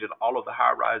annihilated all of the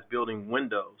high-rise building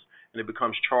windows, and it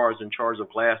becomes charged and charged of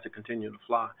glass to continue to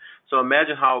fly. So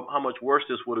imagine how much worse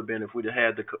this would have been if we'd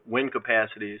had the wind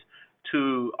capacities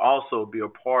to also be a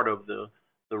part of the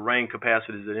rain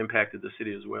capacities that impacted the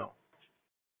city as well.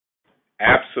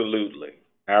 Absolutely.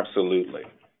 Absolutely.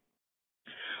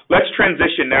 Let's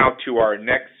transition now to our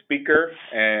next speaker,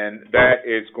 and that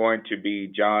is going to be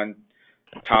John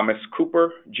Thomas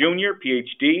Cooper, Jr.,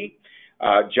 PhD.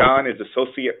 John is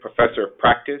Associate Professor of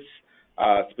Practice,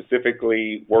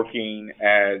 specifically working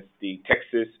as the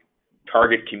Texas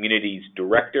Target Communities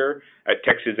Director at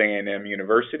Texas A&M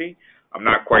University. I'm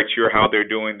not quite sure how they're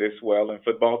doing this well in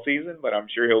football season, but I'm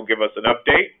sure he'll give us an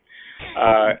update.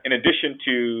 In addition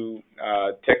to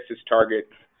Texas Target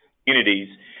Communities,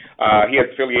 he has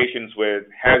affiliations with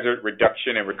Hazard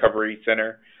Reduction and Recovery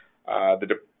Center.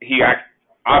 He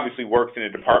obviously works in the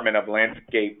Department of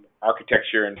Landscape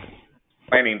Architecture and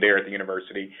Planning there at the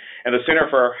university, and the Center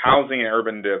for Housing and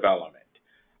Urban Development.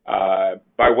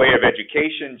 By way of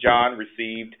education, John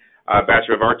received a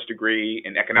Bachelor of Arts degree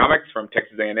in economics from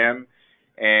Texas A&M,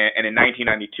 and in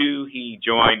 1992, he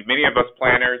joined many of us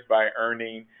planners by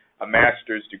earning a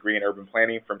master's degree in urban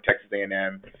planning from Texas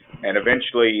A&M, and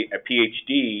eventually a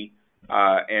PhD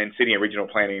in city and regional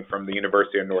planning from the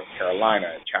University of North Carolina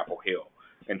at Chapel Hill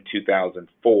in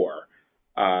 2004.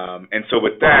 And so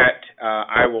with that,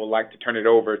 I would like to turn it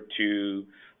over to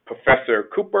Professor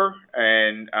Cooper,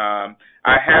 and I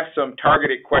have some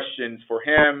targeted questions for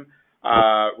him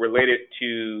related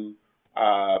to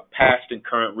past and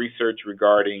current research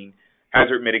regarding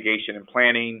hazard mitigation and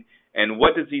planning, and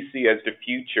what does he see as the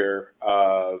future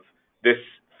of this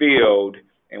field,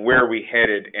 and where are we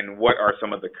headed, and what are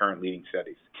some of the current leading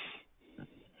studies?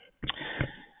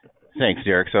 Thanks,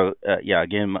 Derek. So,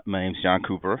 again, my name is John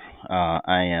Cooper.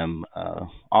 I am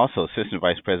also Assistant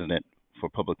Vice President for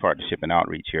Public Partnership and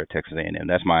Outreach here at Texas A&M.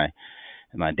 That's my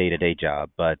day-to-day job.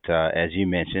 But as you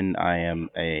mentioned, I am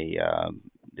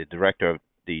the Director of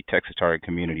the Texas Target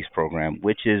Communities Program,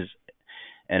 which is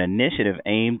an initiative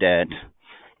aimed at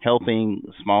helping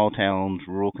small towns,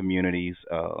 rural communities,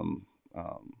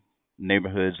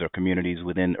 neighborhoods or communities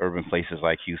within urban places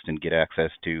like Houston get access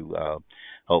to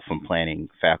help from planning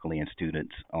faculty and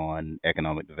students on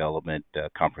economic development,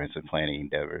 comprehensive planning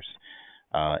endeavors,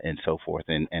 and so forth.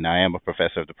 And I am a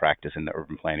professor of the practice in the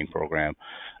urban planning program,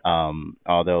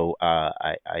 although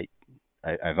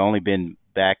I've only been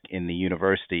back in the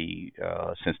university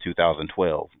since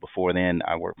 2012. Before then,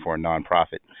 I worked for a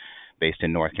nonprofit based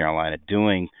in North Carolina,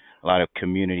 doing a lot of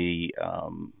community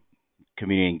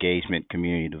engagement,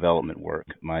 community development work.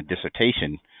 My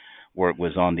dissertation work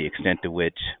was on the extent to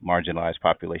which marginalized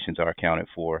populations are accounted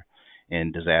for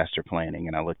in disaster planning,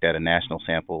 and I looked at a national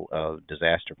sample of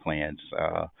disaster plans,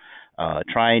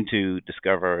 trying to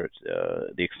discover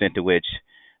the extent to which,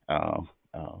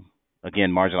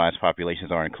 again, marginalized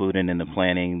populations are included in the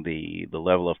planning, the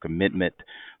level of commitment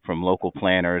from local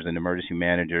planners and emergency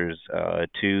managers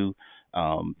to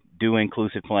do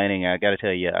inclusive planning. I got to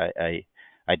tell you,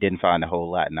 I didn't find a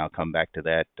whole lot, and I'll come back to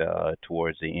that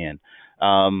towards the end.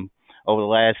 Over the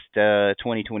last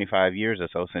 20, 25 years or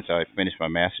so, since I finished my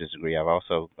master's degree, I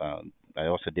also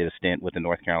did a stint with the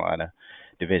North Carolina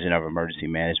Division of Emergency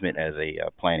Management as a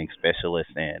planning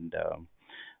specialist and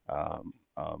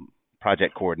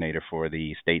project coordinator for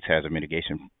the state's Hazard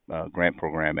Mitigation grant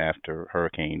program after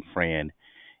Hurricane Fran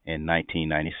in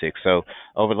 1996. So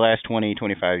over the last 20,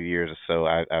 25 years or so,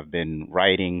 I've been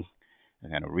writing,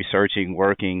 kind of researching,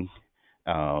 working,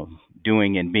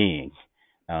 doing, and being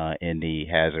in the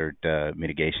hazard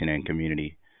mitigation and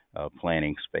community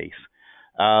planning space.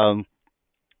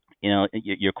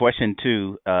 Your question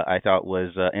too, I thought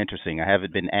was interesting. I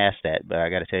haven't been asked that, but I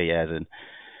got to tell you,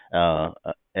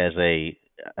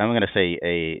 I'm going to say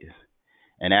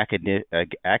an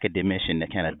academician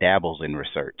that kind of dabbles in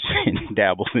research and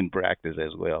dabbles in practice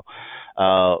as well.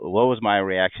 What was my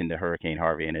reaction to Hurricane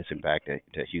Harvey and its impact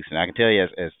to Houston? I can tell you,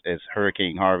 as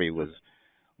Hurricane Harvey was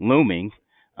looming,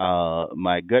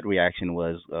 my gut reaction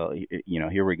was,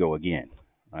 here we go again,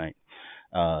 right?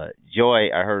 Joy,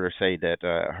 I heard her say that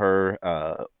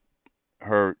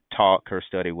her talk, her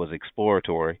study was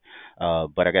exploratory,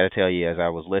 but I got to tell you, as I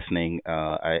was listening,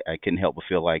 I couldn't help but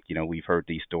feel like we've heard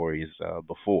these stories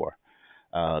before.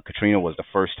 Katrina was the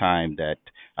first time that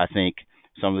I think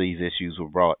some of these issues were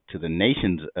brought to the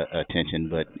nation's attention,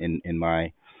 but in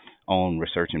my own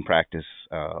research and practice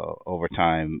over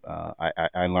time,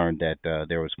 I learned that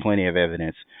there was plenty of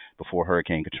evidence before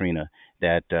Hurricane Katrina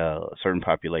that certain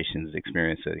populations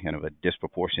experience a kind of a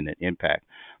disproportionate impact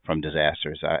from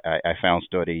disasters. I found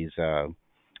studies,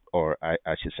 or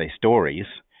I should say stories,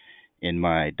 in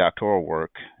my doctoral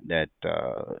work that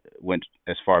went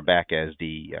as far back as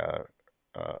the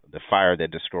fire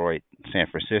that destroyed San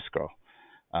Francisco.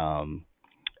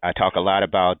 I talk a lot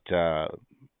about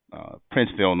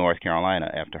Princeville, North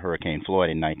Carolina, after Hurricane Floyd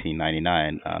in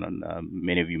 1999.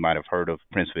 Many of you might have heard of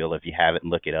Princeville. If you haven't,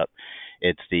 look it up.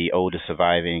 It's the oldest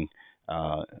surviving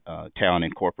town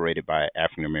incorporated by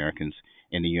African Americans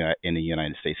in the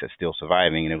United States that's still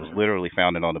surviving, and it was literally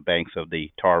founded on the banks of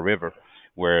the Tar River,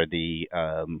 where the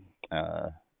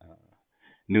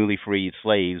newly freed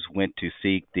slaves went to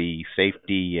seek the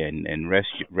safety and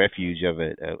refuge of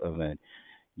a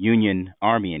Union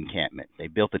Army encampment. They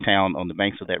built the town on the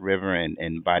banks of that river,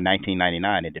 and by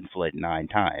 1999, it had flooded 9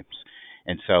 times.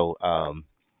 And so,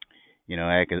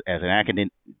 as an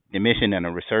academician and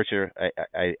a researcher,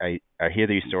 I hear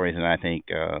these stories, and I think,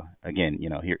 again,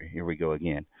 here we go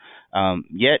again.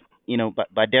 Yet,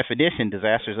 by definition,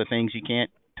 disasters are things you can't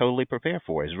totally prepare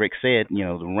for. As Rick said,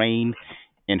 the rain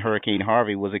in Hurricane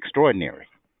Harvey was extraordinary.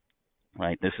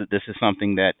 Right. This is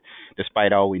something that,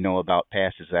 despite all we know about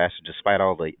past disasters, despite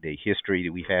all the history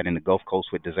that we've had in the Gulf Coast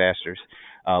with disasters,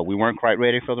 we weren't quite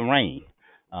ready for the rain.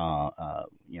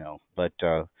 But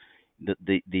the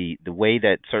way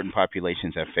that certain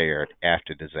populations have fared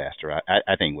after disaster,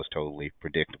 I think was totally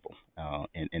predictable.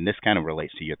 And this kind of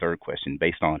relates to your third question.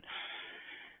 Based on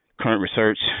current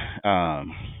research,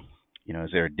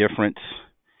 is there a difference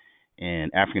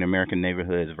in African American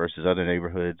neighborhoods versus other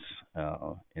neighborhoods?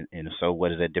 And if so,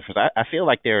 what is that difference? I feel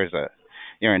like there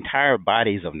are entire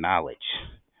bodies of knowledge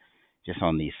just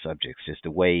on these subjects, just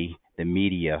the way the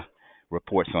media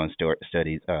reports on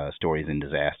stories and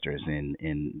disasters,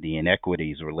 and the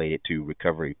inequities related to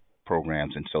recovery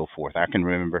programs and so forth. I can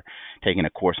remember taking a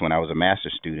course when I was a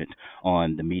master's student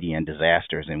on the media and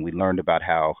disasters, and we learned about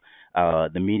how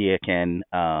the media can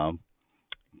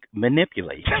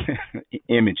manipulate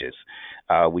images.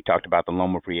 We talked about the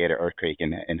Loma Prieta earthquake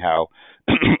and how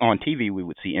on TV we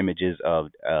would see images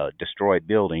of destroyed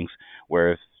buildings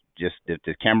where just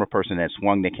the camera person that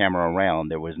swung the camera around,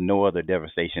 there was no other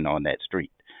devastation on that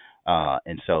street.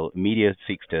 And so media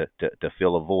seeks to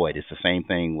fill a void. It's the same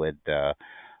thing with a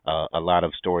lot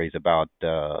of stories about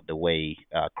the way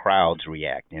crowds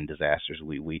react in disasters.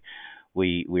 We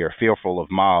are fearful of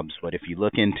mobs, but if you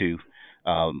look into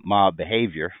mob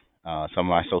behavior, some of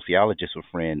my sociologists or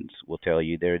friends will tell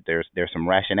you there's some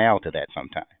rationale to that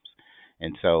sometimes.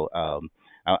 And so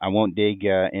I won't dig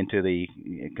into the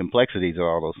complexities of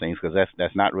all those things, because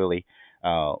that's not really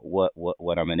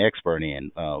what I'm an expert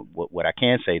in. What I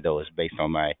can say, though, is based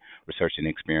on my research and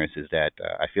experience, is that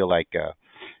I feel like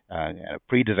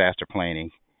pre-disaster planning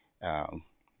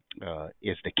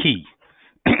is the key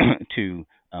to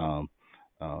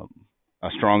a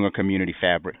stronger community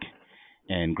fabric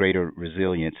and greater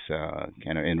resilience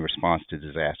kind of in response to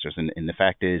disasters. And the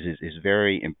fact is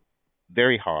very,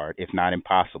 very hard, if not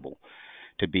impossible,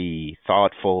 to be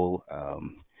thoughtful,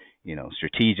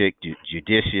 strategic,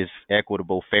 judicious,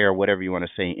 equitable, fair, whatever you want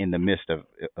to say, in the midst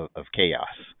of chaos.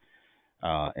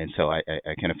 And so I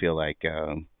kind of feel like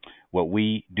what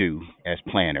we do as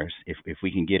planners, if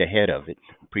we can get ahead of it,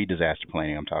 pre-disaster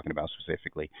planning I'm talking about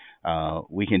specifically,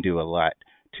 we can do a lot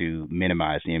to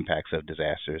minimize the impacts of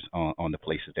disasters on the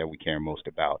places that we care most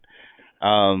about.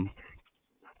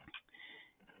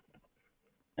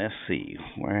 Let's see,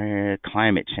 where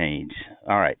climate change.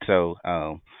 All right, so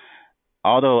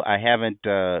although I haven't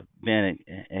been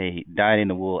a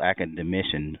dyed-in-the-wool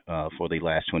academician for the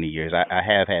last 20 years, I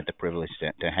have had the privilege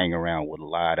to hang around with a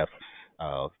lot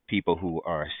of people who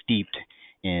are steeped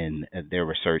in their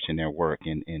research and their work,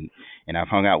 and I've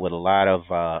hung out with a lot of,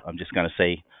 I'm just going to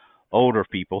say, older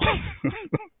people,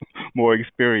 more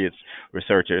experienced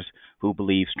researchers who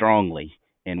believe strongly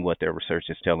in what their research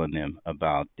is telling them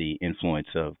about the influence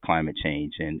of climate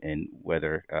change and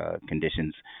weather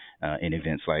conditions in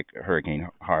events like Hurricane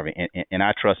Harvey. And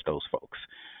I trust those folks.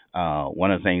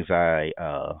 One of the things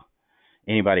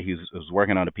anybody who's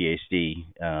working on a PhD,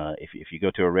 if you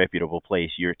go to a reputable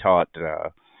place, you're taught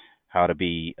how to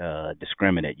be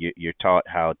discriminate. You're taught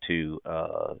how to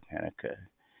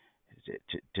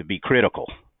to be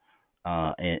critical.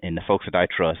 And the folks that I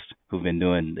trust who've been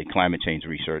doing the climate change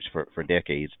research for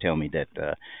decades tell me that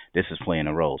this is playing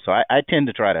a role. So I tend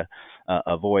to try to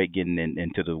avoid getting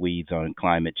into the weeds on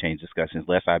climate change discussions,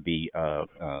 lest I be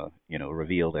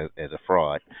revealed as a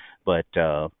fraud. But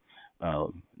the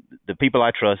people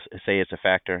I trust say it's a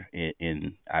factor,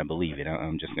 and I believe it.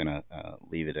 I'm just going to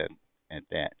leave it at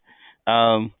that.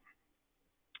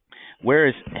 Where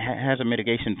is hazard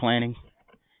mitigation planning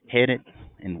headed,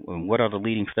 and what are the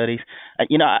leading studies?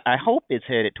 I hope it's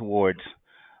headed towards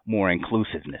more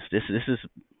inclusiveness. This is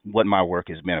what my work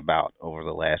has been about over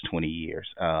the last 20 years.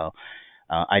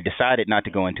 I decided not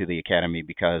to go into the academy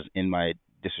because in my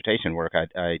dissertation work,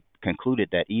 I concluded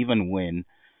that even when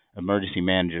emergency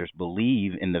managers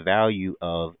believe in the value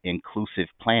of inclusive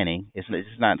planning, it's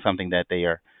not something that they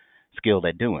are skilled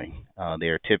at doing. They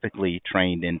are typically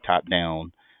trained in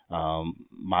top-down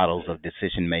models of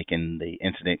decision making, the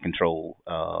incident control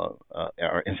or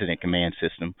incident command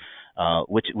system,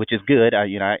 which is good.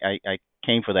 I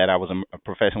came for that. I was a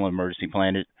professional emergency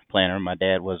planner. My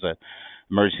dad was a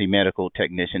emergency medical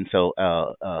technician. So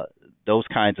those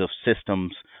kinds of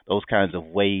systems, those kinds of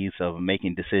ways of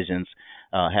making decisions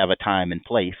have a time and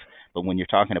place. But when you're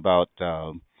talking about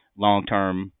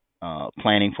long-term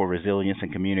planning for resilience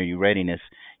and community readiness,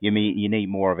 you need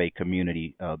more of a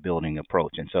community building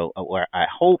approach. And so where I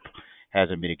hope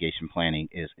hazard mitigation planning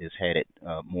is headed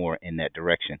more in that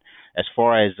direction. As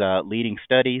far as leading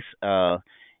studies,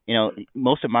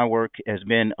 most of my work has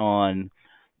been on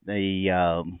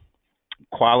the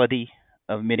quality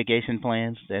of mitigation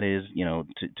plans. That is,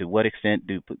 to what extent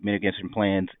do mitigation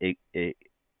plans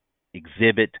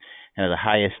exhibit the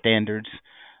highest standards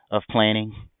of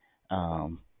planning.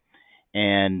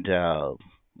 And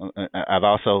I've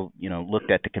also,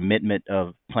 looked at the commitment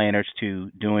of planners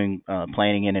to doing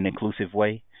planning in an inclusive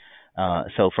way.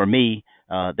 So for me,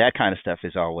 that kind of stuff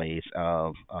is always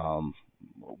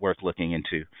worth looking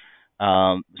into.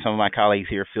 Some of my colleagues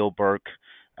here, Phil Burke,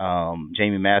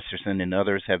 Jamie Masterson, and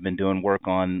others have been doing work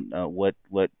on what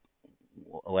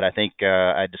I think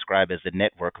I describe as the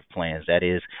network of plans. That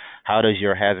is, how does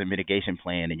your hazard mitigation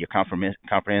plan and your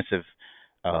comprehensive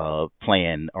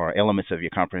plan or elements of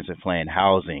your comprehensive plan,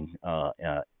 housing,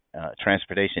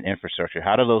 transportation infrastructure,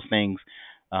 how do those things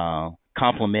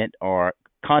complement or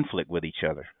conflict with each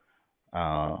other?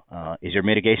 Is your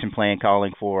mitigation plan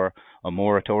calling for a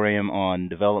moratorium on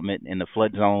development in the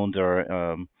flood zones,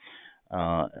 or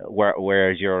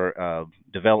whereas your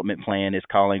development plan is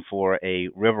calling for a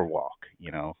river walk?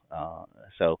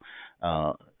 So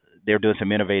they're doing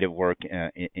some innovative work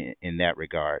in that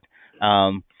regard.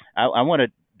 I want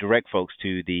to direct folks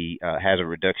to the Hazard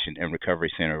Reduction and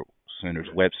Recovery Center's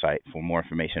website for more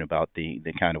information about the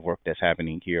kind of work that's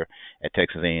happening here at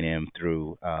Texas A&M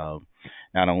through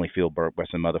not only Phil Burke, but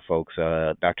some other folks,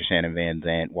 Dr. Shannon Van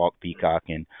Zandt, Walt Peacock,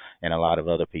 and a lot of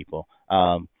other people.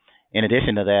 In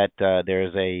addition to that,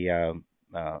 there's a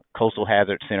Coastal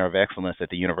Hazard Center of Excellence at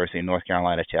the University of North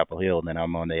Carolina, Chapel Hill, that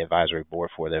I'm on the advisory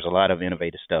board for. There's a lot of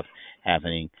innovative stuff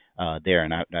happening there,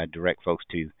 and I direct folks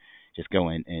to just go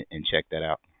in and check that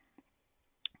out.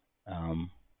 In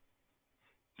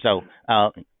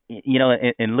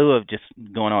lieu of just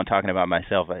going on talking about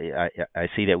myself, I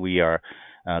see that we are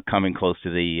coming close to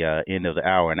the end of the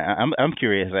hour, and I'm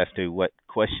curious as to what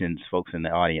questions folks in the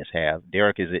audience have.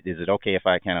 Derek, is it okay if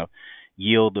I kind of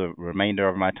yield the remainder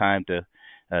of my time to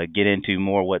get into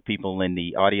more what people in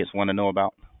the audience want to know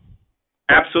about?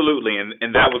 Absolutely,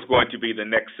 and that was going to be the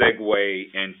next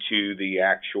segue into the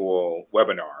actual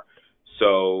webinar.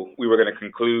 So we were going to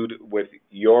conclude with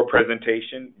your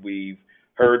presentation. We've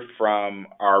heard from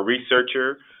our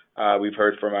researcher, we've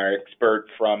heard from our expert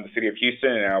from the city of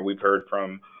Houston, and now we've heard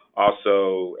from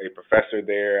also a professor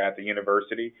there at the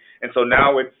university. And so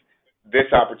now it's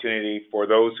this opportunity for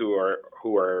those who are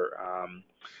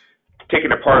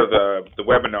taking a part of the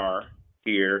webinar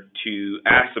here to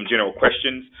ask some general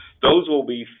questions. Those will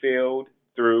be filled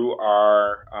through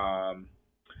our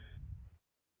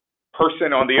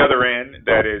person on the other end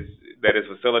that is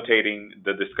facilitating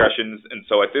the discussions. And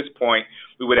so at this point,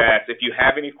 we would ask, if you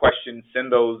have any questions,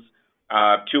 send those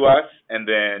to us, and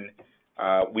then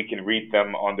we can read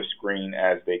them on the screen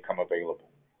as they come available.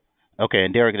 Okay,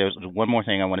 and Derek, there's one more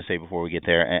thing I want to say before we get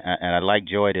there, and I'd like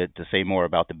Joy to say more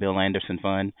about the Bill Anderson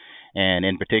Fund, and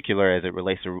in particular as it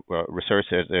relates to research.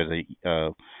 There's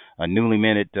a newly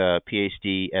minted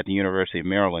PhD at the University of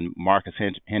Maryland, Marcus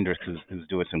Hendricks, who's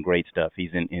doing some great stuff.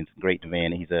 He's in great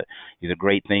demand. He's a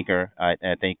great thinker.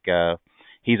 I think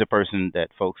he's a person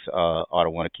that folks ought to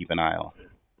want to keep an eye on.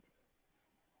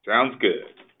 Sounds good.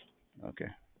 Okay.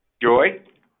 Joy?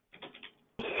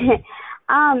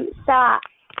 So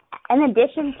in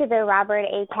addition to the Robert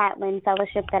A. Catlin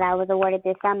Fellowship that I was awarded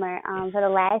this summer, for the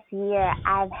last year,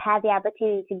 I've had the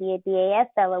opportunity to be a DAF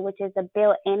Fellow, which is a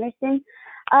Bill Anderson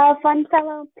Fund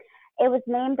Fellow. It was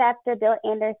named after Bill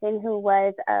Anderson, who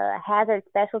was a hazard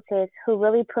specialist who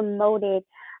really promoted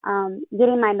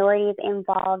getting minorities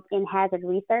involved in hazard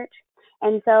research.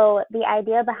 And so the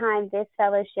idea behind this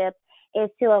fellowship is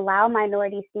to allow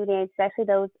minority students, especially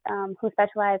those who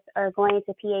specialize or going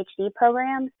into PhD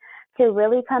programs, to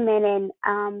really come in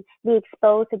and be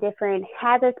exposed to different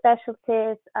hazard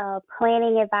specialists,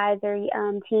 planning advisory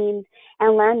teams,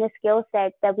 and learn the skill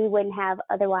sets that we wouldn't have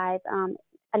otherwise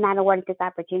not awarded this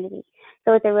opportunity.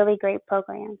 So it's a really great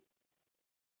program.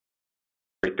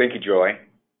 Great. Thank you, Joy.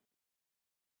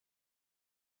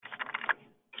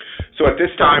 So at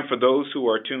this time, for those who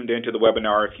are tuned into the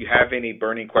webinar, if you have any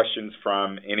burning questions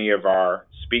from any of our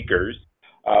speakers,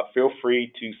 feel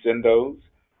free to send those,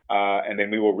 and then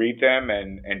we will read them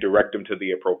and direct them to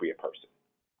the appropriate person.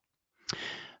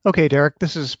 Okay, Derek,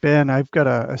 this has been, I've got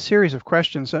a series of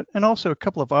questions and also a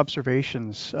couple of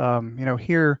observations.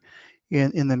 Here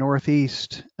in the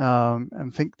Northeast,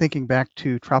 I'm thinking back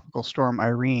to Tropical Storm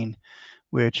Irene,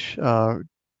 which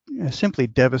simply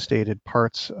devastated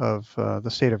parts of the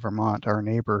state of Vermont, our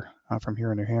neighbor from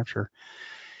here in New Hampshire.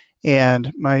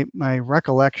 And my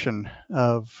recollection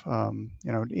of,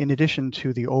 in addition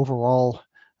to the overall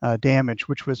damage,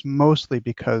 which was mostly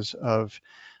because of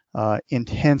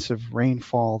intensive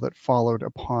rainfall that followed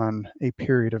upon a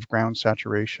period of ground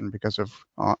saturation because of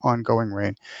ongoing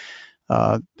rain,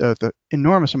 the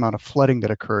enormous amount of flooding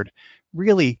that occurred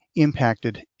really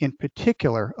impacted in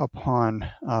particular upon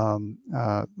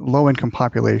low-income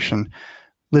population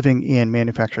living in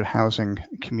manufactured housing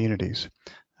communities,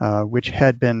 which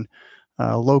had been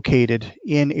located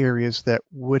in areas that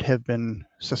would have been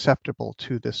susceptible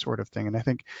to this sort of thing. And I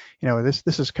think,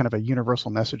 this is kind of a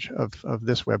universal message of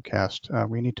this webcast.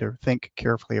 We need to think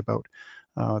carefully about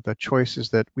the choices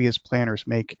that we as planners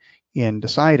make in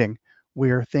deciding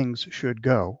where things should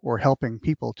go, or helping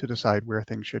people to decide where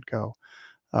things should go.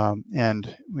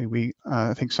 And we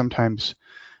I think sometimes,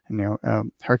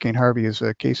 Hurricane Harvey is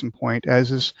a case in point,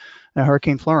 as is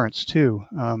Hurricane Florence too.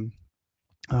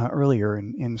 Earlier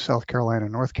in South Carolina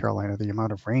and North Carolina, the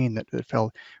amount of rain that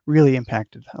fell really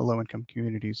impacted low-income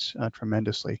communities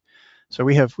tremendously. So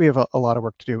we have a lot of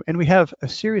work to do, and we have a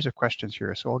series of questions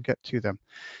here, so I'll get to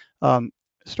them.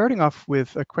 Starting off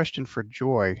with a question for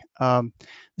Joy.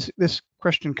 This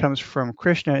question comes from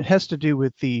Krishna. It has to do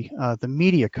with the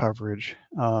media coverage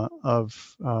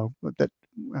of that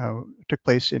took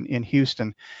place in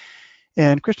Houston.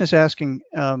 And Krishna's asking,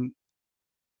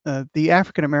 the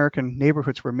African American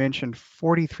neighborhoods were mentioned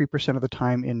 43% of the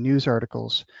time in news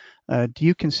articles. Do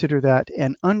you consider that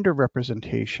an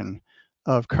underrepresentation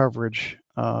of coverage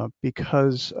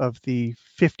because of the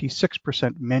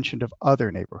 56% mentioned of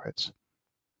other neighborhoods?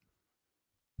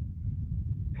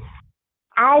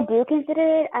 I do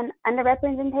consider it an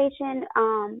underrepresentation,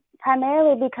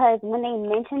 primarily because when they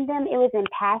mentioned them, it was in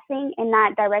passing and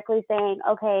not directly saying,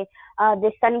 okay,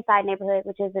 this Sunnyside neighborhood,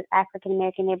 which is an African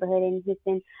American neighborhood in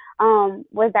Houston,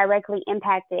 was directly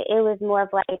impacted. It was more of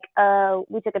like,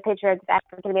 we took a picture of this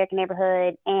African American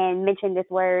neighborhood and mentioned this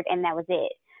word, and that was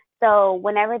it. So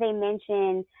whenever they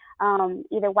mentioned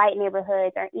either white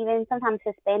neighborhoods or even sometimes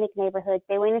Hispanic neighborhoods,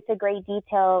 they went into great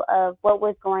detail of what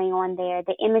was going on there.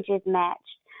 The images matched.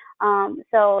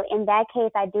 So in that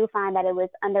case, I do find that it was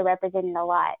underrepresented a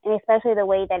lot, and especially the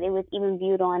way that it was even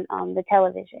viewed on the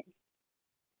television.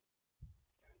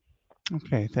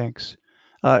 Okay, thanks.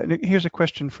 Here's a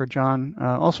question for John,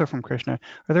 also from Krishna.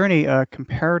 Are there any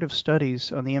comparative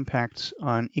studies on the impacts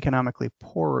on economically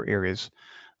poorer areas,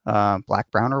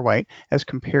 black, brown, or white, as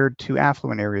compared to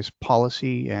affluent areas,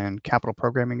 policy and capital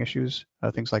programming issues,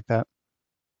 things like that?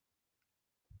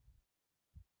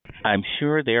 I'm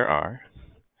sure there are.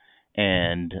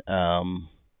 And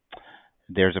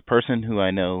there's a person who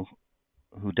I know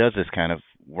who does this kind of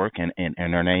work, and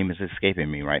her name is escaping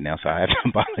me right now, so I have to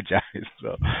apologize.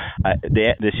 So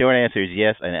the short answer is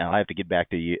yes, and I'll have to get back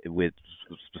to you with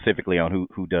specifically on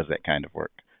who does that kind of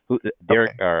work.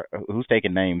 Derek, who's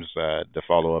taking names to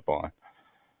follow up on?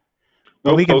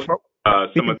 We'll post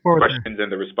some of the questions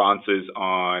and the responses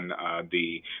on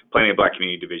the Planning of Black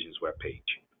Community Division's webpage.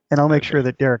 And I'll make sure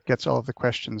that Derek gets all of the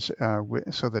questions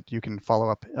so that you can follow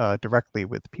up directly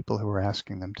with people who are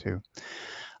asking them too.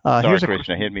 Sorry,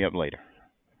 Krishna, hit me up later.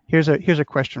 Here's a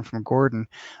question from Gordon.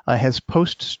 Has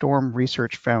post-storm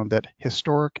research found that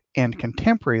historic and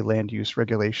contemporary land use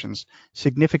regulations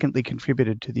significantly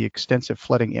contributed to the extensive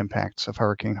flooding impacts of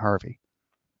Hurricane Harvey?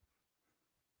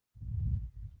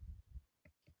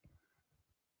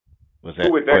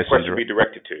 Who would that question be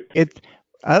directed to?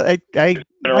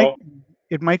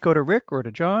 It might go to Rick or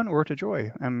to John or to Joy.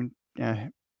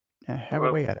 Have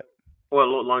a way at it.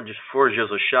 Well,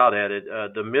 just a shot at it,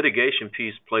 the mitigation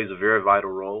piece plays a very vital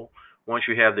role. Once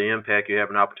you have the impact, you have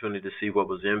an opportunity to see what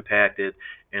was impacted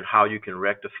and how you can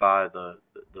rectify the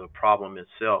problem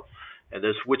itself. And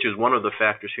which is one of the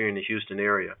factors here in the Houston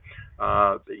area.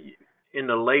 In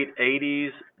the late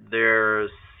 80s, their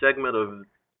segment of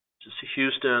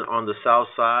Houston on the south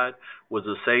side was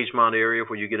the Sagemont area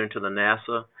where you get into the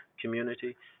NASA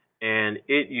community, and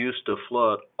it used to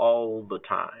flood all the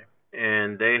time.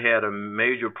 And they had a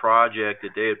major project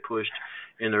that they had pushed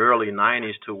in the early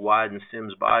 90s to widen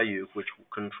Sims Bayou, which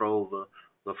controlled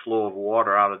the flow of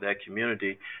water out of that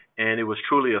community, and it was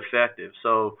truly effective.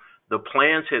 So the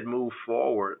plans had moved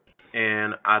forward,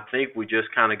 and I think we just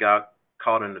kind of got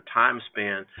caught in the time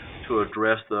span to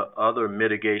address the other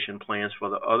mitigation plans for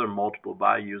the other multiple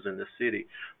bayous in the city.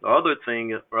 The other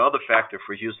thing, or other factor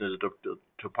for Houston is the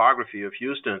topography of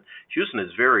Houston. Houston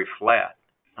is very flat.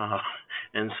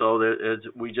 And so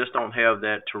we just don't have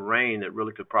that terrain that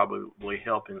really could probably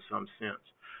help in some sense.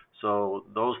 So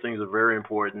those things are very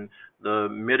important. The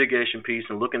mitigation piece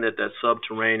and looking at that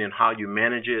subterranean and how you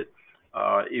manage it,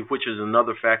 which is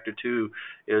another factor too,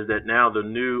 is that now the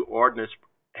new ordinance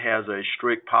has a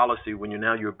strict policy when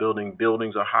you're building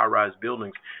buildings or high-rise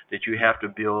buildings that you have to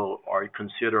build or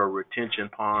consider a retention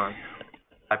pond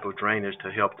type of drainage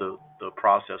to help the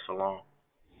process along.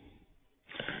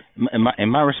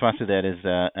 And my response to that is,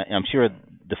 I'm sure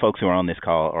the folks who are on this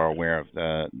call are aware of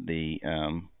the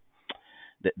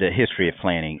history of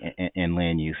planning and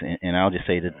land use, and I'll just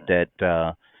say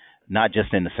that not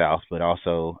just in the South, but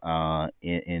also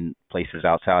in places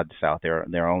outside the South, there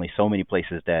are only so many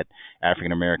places that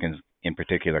African Americans in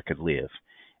particular could live,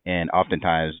 and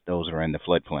oftentimes those are in the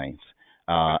floodplains.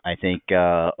 I think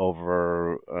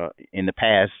over in the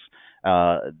past,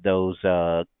 those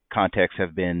contexts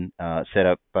have been set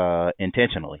up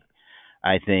intentionally.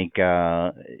 I think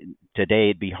today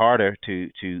it'd be harder to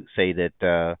say that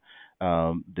the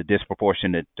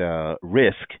disproportionate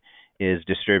risk is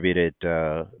distributed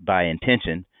by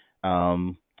intention,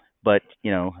 but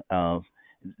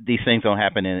these things don't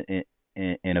happen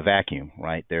in a vacuum,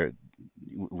 right?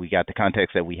 We got the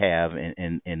context that we have,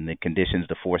 and the conditions,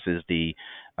 the forces, the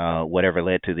whatever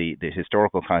led to the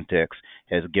historical context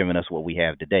has given us what we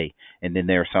have today. And then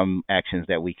there are some actions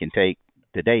that we can take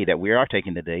today, that we are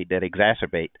taking today, that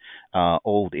exacerbate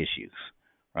old issues,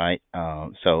 right?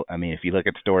 So, I mean, if you look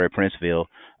at the story of Princeville,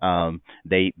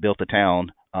 they built a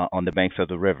town on the banks of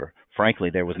the river. Frankly,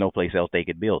 there was no place else they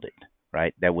could build it,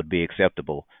 right? That would be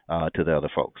acceptable to the other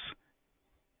folks.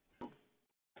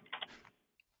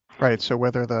 Right. So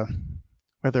whether the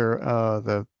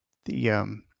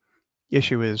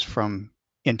issue is from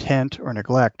intent or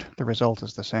neglect, the result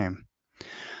is the same.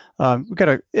 We've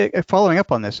got following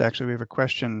up on this. Actually, we have a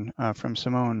question from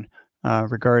Simone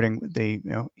regarding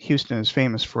Houston is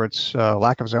famous for its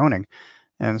lack of zoning,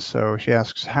 and so she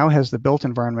asks, how has the built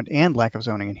environment and lack of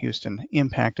zoning in Houston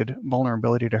impacted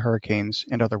vulnerability to hurricanes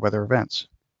and other weather events?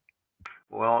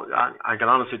 Well, I can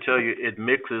honestly tell you it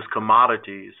mixes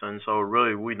commodities, and so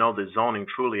really we know that zoning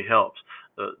truly helps.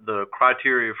 The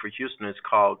criteria for Houston is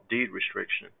called deed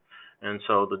restriction, and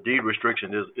so the deed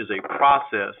restriction is a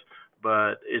process,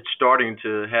 but it's starting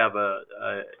to have a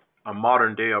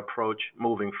modern day approach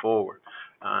moving forward,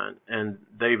 and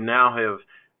they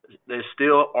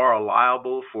still are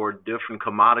liable for different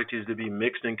commodities to be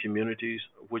mixed in communities,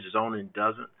 which zoning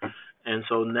doesn't, and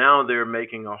so now they're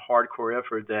making a hardcore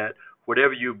effort that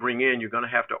whatever you bring in, you're going to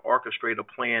have to orchestrate a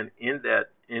plan in that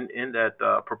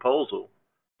proposal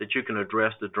that you can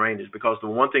address the drainage. Because the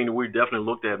one thing that we definitely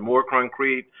looked at, more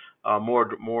concrete,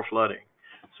 more flooding.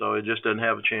 So it just doesn't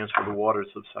have a chance for the water to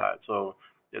subside. So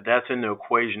that's in the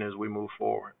equation as we move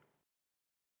forward.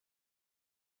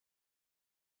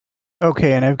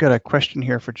 Okay, and I've got a question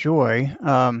here for Joy.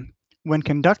 When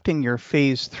conducting your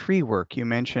Phase 3 work, you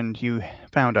mentioned you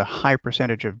found a high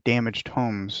percentage of damaged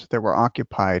homes that were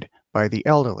occupied by the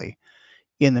elderly.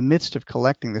 In the midst of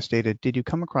collecting this data, did you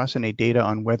come across any data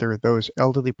on whether those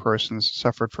elderly persons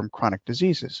suffered from chronic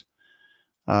diseases?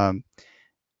 As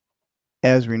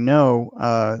we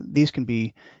know, these can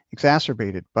be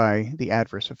exacerbated by the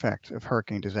adverse effects of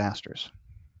hurricane disasters.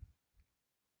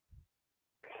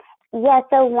 Yeah,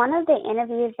 so one of the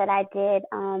interviews that I did,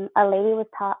 a lady was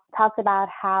talked about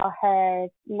how her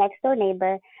next door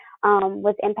neighbor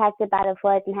was impacted by the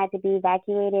floods and had to be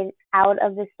evacuated out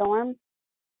of the storm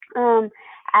um,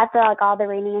 after like all the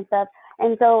raining and stuff.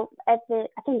 And so I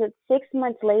think it's 6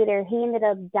 months later, he ended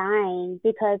up dying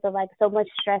because of like so much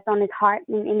stress on his heart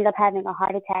and ended up having a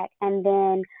heart attack. And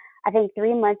then I think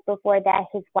 3 months before that,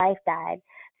 his wife died.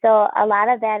 So a lot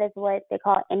of that is what they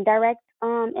call indirect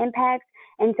impacts.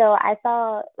 And so I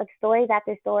saw like stories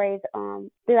after stories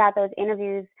throughout those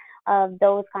interviews of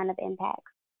those kind of impacts.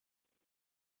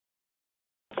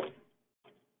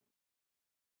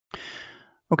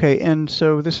 Okay, and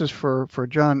so this is for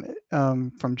John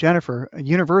from Jennifer.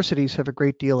 Universities have a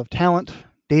great deal of talent,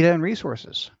 data, and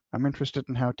resources. I'm interested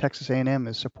in how Texas A&M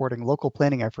is supporting local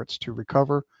planning efforts to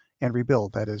recover and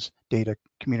rebuild, that is, data,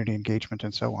 community engagement,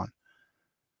 and so on.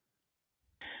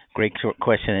 Great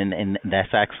question, and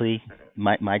that's actually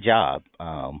my job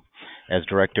as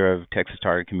director of Texas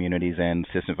Target Communities and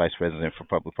assistant vice president for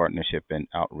public partnership and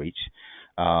outreach.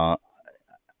 I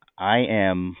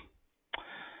am.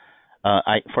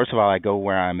 First of all, I go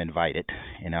where I'm invited,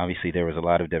 and obviously there was a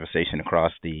lot of devastation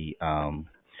across the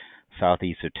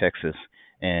southeast of Texas,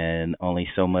 and only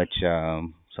so much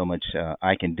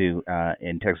I can do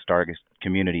in Texas Target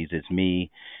Communities. It's me,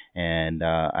 and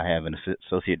I have an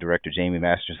associate director, Jamie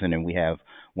Masterson, and we have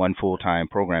one full-time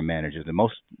program manager. The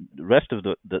rest of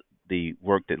the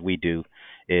work that we do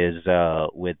is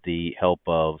with the help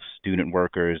of student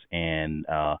workers and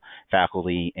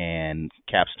faculty and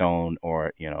capstone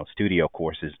or studio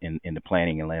courses in the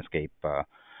planning and landscape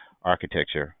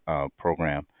architecture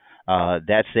program.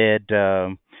 That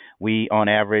said, we on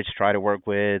average try to work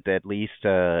with at least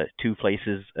 2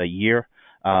 places a year.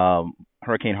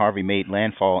 Hurricane Harvey made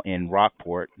landfall in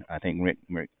Rockport. I think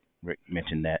Rick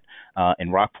mentioned that.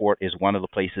 And Rockport is one of the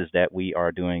places that we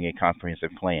are doing a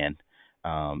comprehensive plan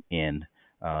in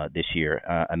this year.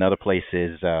 Another place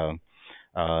is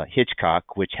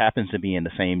Hitchcock, which happens to be in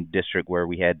the same district where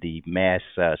we had the mass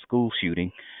school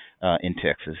shooting in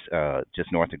Texas,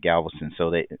 just north of Galveston.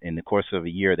 So they, in the course of a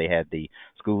year, they had the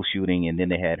school shooting, and then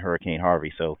they had Hurricane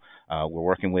Harvey. So we're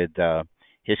working with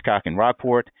Hitchcock and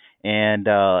Rockport, and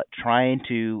trying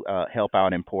to help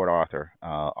out in Port Arthur.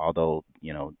 Although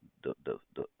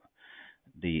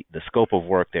the scope of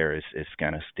work there is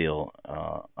kind of still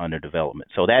under development.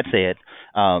 So that said,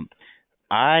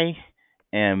 I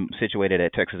am situated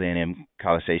at Texas A&M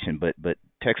College Station, but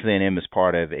Texas A&M is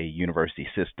part of a university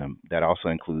system that also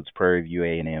includes Prairie View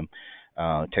A&M,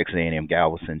 Texas A&M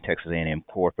Galveston, Texas A&M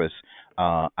Corpus.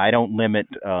 I don't limit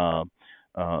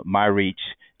my reach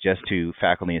just to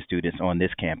faculty and students on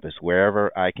this campus.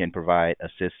 Wherever I can provide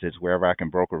assistance, wherever I can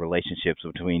broker relationships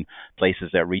between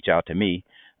places that reach out to me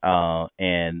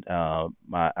and our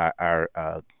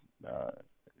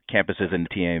campuses in the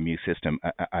TAMU system,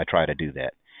 I try to do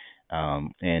that.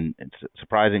 And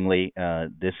surprisingly,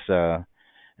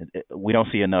 we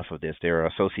don't see enough of this. There are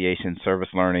association, service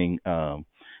learning,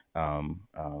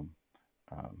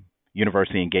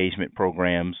 university engagement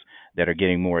programs that are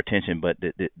getting more attention, but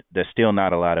there's still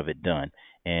not a lot of it done.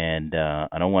 And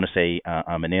I don't want to say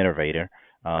I'm an innovator.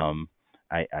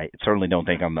 I certainly don't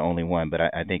think I'm the only one, but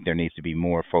I think there needs to be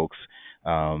more folks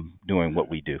doing what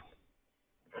we do.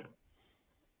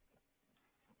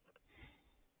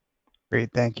 Great,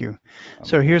 thank you.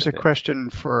 So here's a question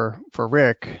for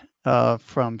Rick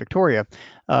from Victoria.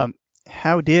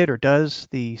 How did or does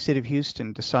the City of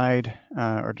Houston decide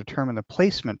or determine the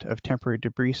placement of temporary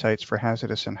debris sites for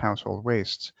hazardous and household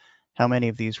wastes? How many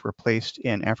of these were placed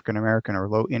in African American or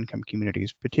low-income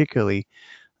communities, particularly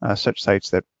such sites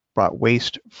that brought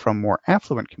waste from more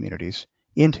affluent communities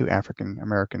into African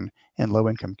American and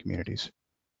low-income communities?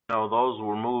 No, those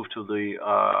were moved to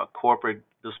the corporate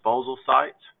disposal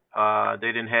sites. They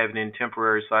didn't have any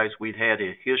temporary sites. We'd had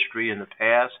a history in the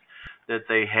past that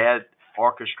they had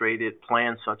orchestrated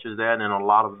plans such as that, and a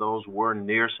lot of those were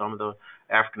near some of the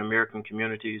African American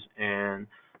communities. And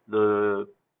the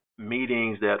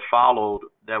meetings that followed,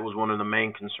 that was one of the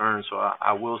main concerns. So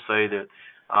I will say that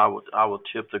I would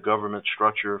tip the government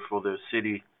structure for the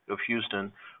city of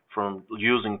Houston from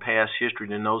using past history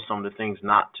to know some of the things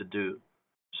not to do.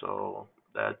 So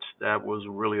that was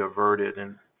really averted,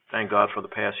 and thank God for the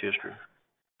past history.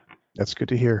 That's good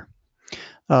to hear.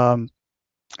 I'm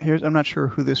not sure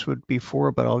who this would be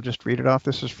for, but I'll just read it off.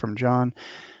 This is from John.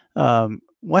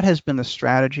 What has been the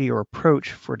strategy or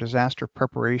approach for disaster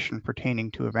preparation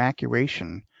pertaining to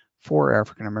evacuation for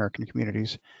African American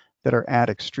communities that are at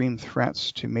extreme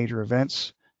threats to major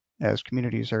events, as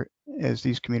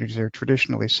these communities are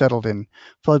traditionally settled in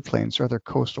floodplains or other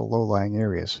coastal low-lying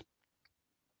areas?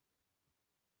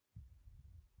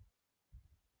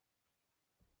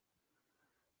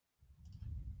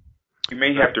 You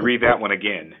may have to read that one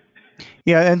again.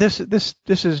 Yeah, and this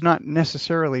is not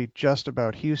necessarily just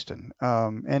about Houston,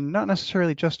 and not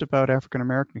necessarily just about African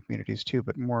American communities too,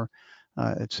 but more,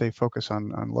 I'd say, focus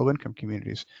on low-income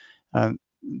communities.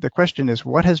 The question is,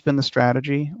 what has been the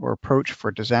strategy or approach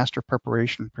for disaster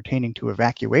preparation pertaining to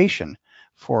evacuation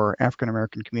for African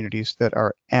American communities that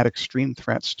are at extreme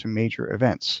threats to major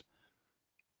events?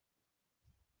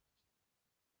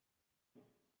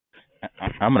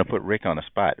 I'm going to put Rick on the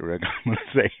spot. Rick, I'm going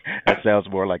to say that sounds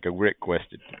more like a Rick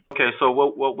question. Okay, so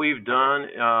what we've done,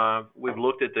 we've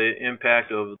looked at the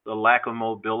impact of the lack of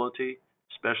mobility,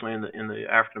 especially in the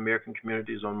African American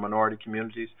communities or minority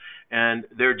communities, and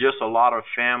there are just a lot of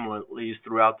families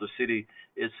throughout the city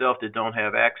itself that don't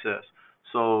have access.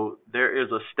 So there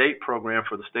is a state program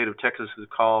for the state of Texas.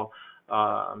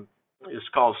 It's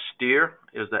called STEER,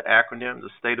 is the acronym, the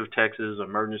State of Texas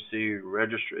Emergency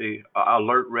Registry,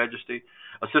 Alert Registry,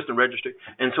 Assistant Registry.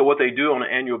 And so what they do on an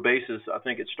annual basis, I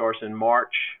think it starts in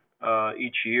March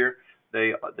each year.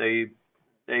 They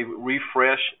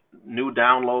refresh new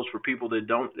downloads for people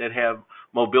that have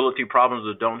mobility problems,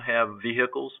 that don't have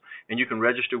vehicles, and you can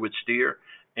register with STEER.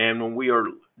 And when we are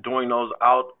doing those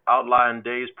outlying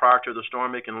days prior to the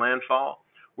storm making landfall,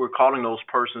 we're calling those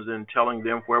persons and telling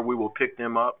them where we will pick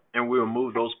them up, and we will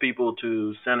move those people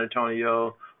to San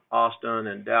Antonio, Austin,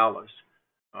 and Dallas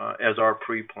as our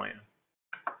pre-plan.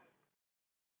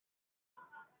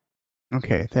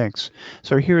 Okay, thanks.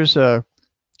 So here's a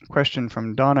question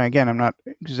from Donna. Again, I'm not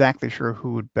exactly sure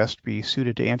who would best be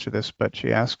suited to answer this, but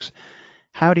she asks,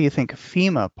 how do you think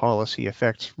FEMA policy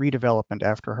affects redevelopment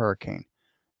after hurricane?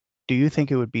 Do you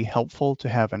think it would be helpful to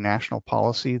have a national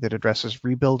policy that addresses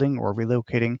rebuilding or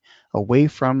relocating away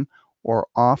from or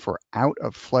off or out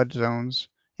of flood zones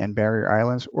and barrier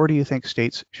islands, or do you think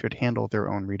states should handle their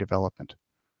own redevelopment?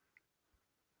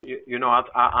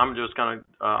 I'm just going to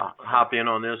hop in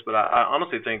on this, but I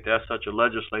honestly think that's such a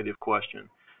legislative question,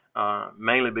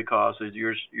 mainly because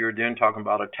you're then talking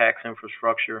about a tax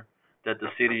infrastructure that the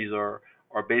cities are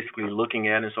basically looking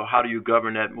at, and so how do you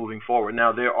govern that moving forward?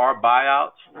 Now, there are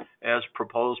buyouts as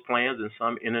proposed plans in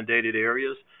some inundated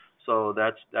areas, so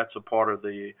that's a part of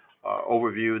the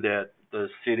overview that the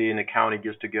city and the county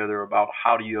gets together about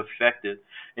how do you affect it.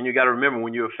 And you got to remember,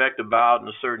 when you affect a buyout in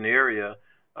a certain area,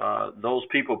 those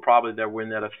people probably that were in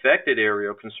that affected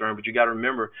area are concerned, but you got to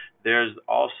remember there's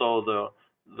also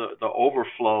the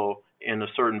overflow in a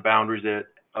certain boundaries that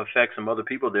affect some other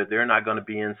people that they're not going to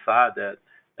be inside that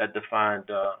defined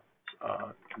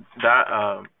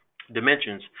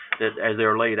dimensions that as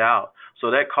they're laid out. So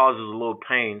that causes a little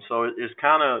pain. So it's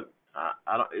kind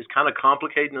of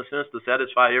complicated in a sense to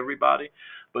satisfy everybody.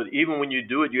 But even when you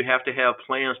do it, you have to have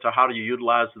plans to how do you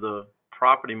utilize the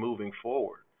property moving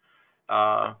forward,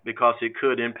 because it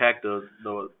could impact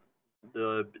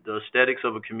the aesthetics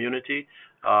of a community.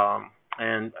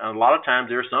 And a lot of times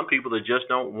there are some people that just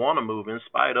don't want to move in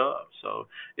spite of. So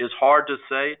it's hard to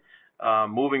say.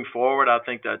 Moving forward, I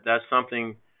think that's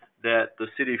something that the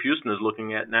city of Houston is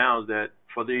looking at now, is that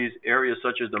for these areas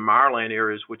such as the Meyerland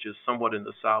areas, which is somewhat in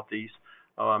the southeast,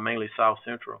 mainly south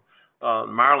central,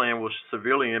 Meyerland was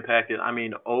severely impacted,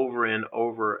 over and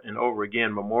over and over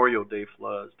again, Memorial Day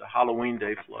floods, the Halloween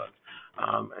Day floods,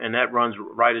 and that runs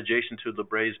right adjacent to the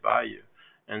Brays Bayou.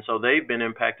 And so they've been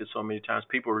impacted so many times,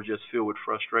 people are just filled with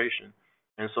frustration.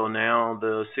 And so now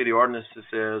the city ordinance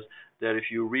says that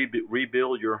if you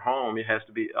rebuild your home, it has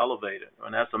to be elevated.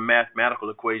 And that's a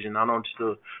mathematical equation, not only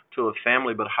to a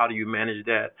family, but how do you manage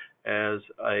that as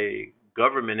a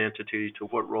government entity? To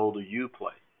what role do you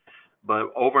play?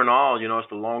 But over and all, it's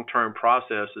the long-term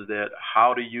process, is that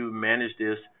how do you manage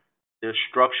this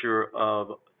structure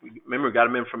of, remember, got to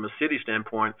remember from a city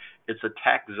standpoint, it's a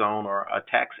tax zone or a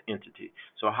tax entity.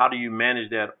 So how do you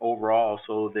manage that overall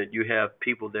so that you have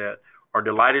people that are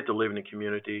delighted to live in the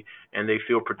community and they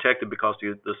feel protected because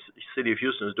the city of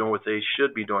Houston is doing what they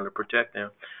should be doing to protect them.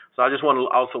 So I just want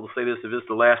to also say this, if it's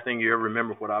the last thing you ever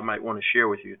remember, what I might want to share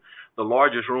with you, the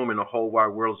largest room in the whole wide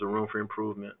world is the room for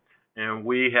improvement. And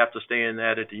we have to stay in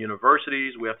that at the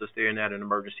universities, we have to stay in that in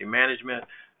emergency management,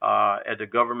 at the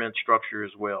government structure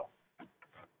as well.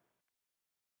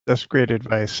 That's great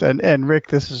advice. And Rick,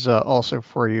 this is also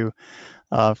for you.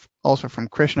 Also from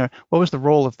Krishna, what was the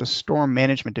role of the Storm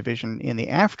Management Division in the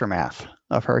aftermath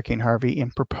of Hurricane Harvey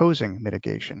in proposing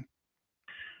mitigation?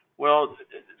 Well,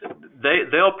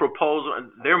 they'll propose,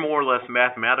 they're more or less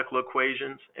mathematical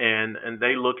equations, and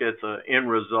they look at the end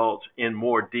results in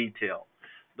more detail.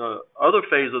 The other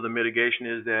phase of the mitigation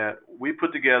is that we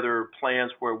put together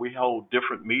plans where we hold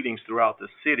different meetings throughout the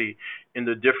city in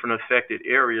the different affected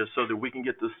areas so that we can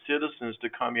get the citizens to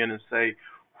come in and say,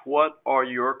 what are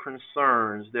your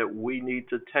concerns that we need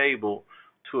to table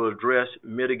to address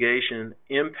mitigation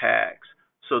impacts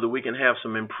so that we can have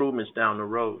some improvements down the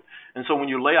road. And so when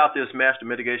you lay out this master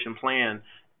mitigation plan,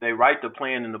 they write the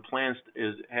plan, and the plan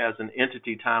has an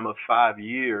entity time of 5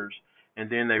 years, and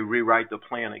then they rewrite the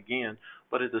plan again.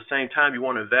 But at the same time, you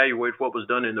want to evaluate what was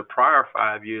done in the prior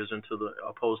 5 years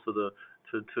opposed to the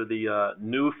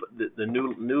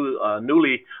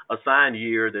newly assigned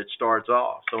year that starts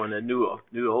off. So in the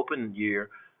new open year,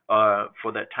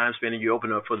 for that time span, and you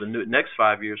open up for the next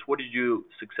 5 years, what did you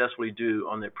successfully do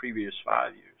on the previous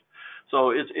 5 years? So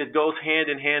it goes hand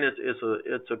in hand.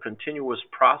 It's a continuous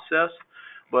process.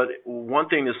 But one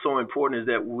thing that's so important is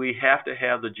that we have to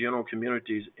have the general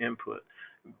community's input.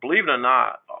 Believe it or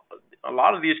not, a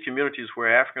lot of these communities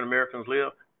where African Americans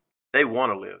live, they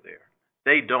want to live there.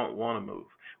 They don't want to move.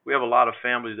 We have a lot of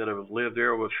families that have lived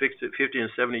there over 50 and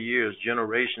 70 years,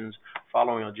 generations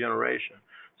following a generation.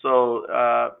 So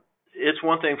it's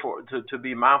one thing to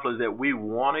be mindful is that we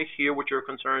want to hear what your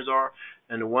concerns are.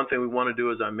 And the one thing we want to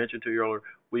do, as I mentioned to you earlier,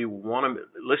 we want to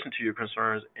listen to your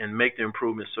concerns and make the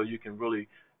improvements so you can really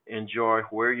enjoy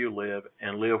where you live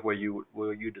and live where you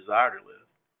desire to live.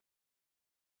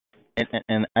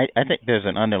 And I think there's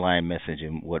an underlying message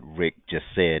in what Rick just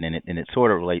said, and it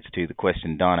sort of relates to the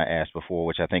question Donna asked before,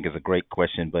 which I think is a great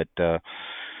question, but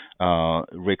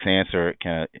Rick's answer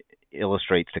kind of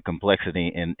illustrates the complexity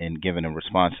in giving a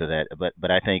response to that.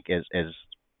 But I think as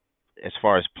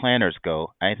far as planners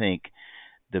go, I think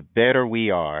the better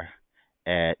we are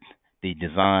at the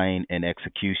design and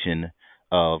execution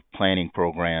of planning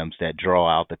programs that draw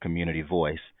out the community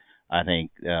voice, I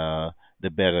think the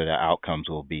better the outcomes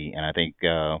will be. And I think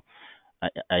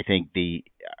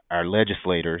our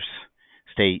legislators,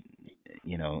 state,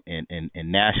 and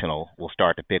national, will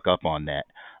start to pick up on that.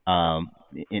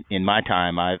 In my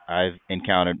time, I've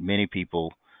encountered many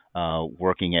people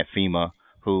working at FEMA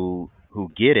who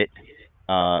get it,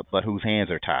 but whose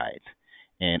hands are tied,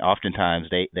 and oftentimes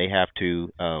they have to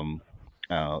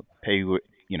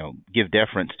give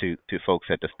deference to folks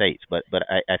at the states. But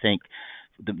I think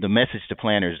the message to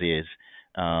planners is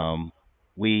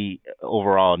we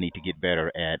overall need to get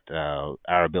better at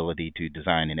our ability to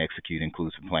design and execute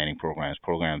inclusive planning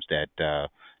programs that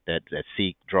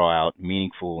seek, draw out,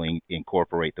 meaningfully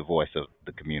incorporate the voice of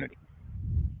the community.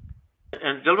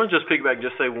 And gentlemen, just piggyback,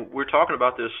 just say we're talking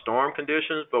about the storm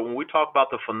conditions, but when we talk about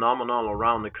the phenomenon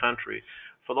around the country,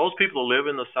 for those people who live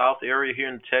in the South area here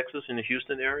in Texas, in the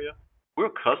Houston area, we're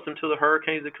accustomed to the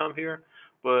hurricanes that come here.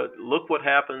 But look what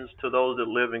happens to those that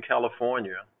live in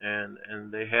California, and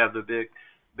they have the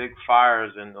big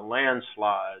fires and the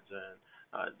landslides,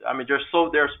 and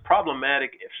there's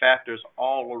problematic factors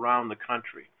all around the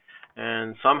country,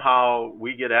 and somehow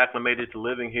we get acclimated to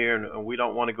living here, and we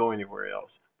don't want to go anywhere else.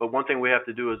 But one thing we have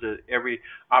to do is that every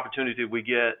opportunity we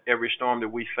get, every storm that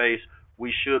we face,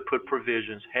 we should put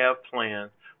provisions, have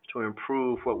plans to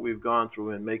improve what we've gone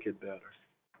through and make it better.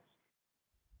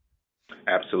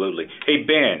 Absolutely. Hey,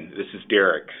 Ben, this is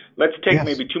Derek. Let's take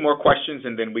maybe 2 more questions,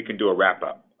 and then we can do a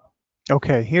wrap-up.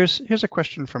 Okay, here's a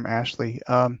question from Ashley.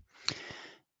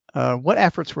 What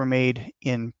efforts were made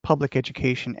in public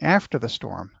education after the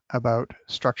storm about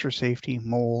structure safety,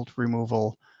 mold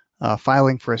removal,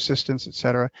 filing for assistance,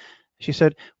 etc.? She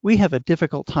said, we have a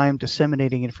difficult time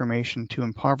disseminating information to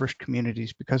impoverished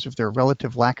communities because of their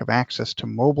relative lack of access to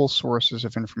mobile sources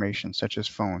of information, such as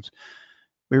phones.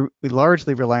 We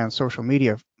largely rely on social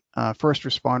media, first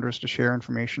responders to share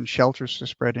information, shelters to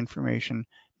spread information,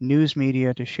 news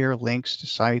media to share links to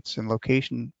sites and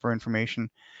location for information,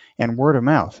 and word of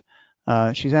mouth.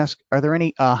 She's asked, are there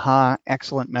any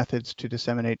excellent methods to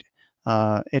disseminate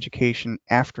education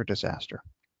after disaster?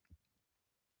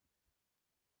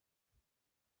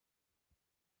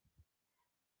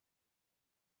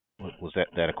 Was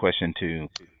that a question to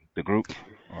the group?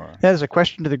 Or? That is a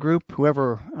question to the group,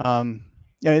 whoever.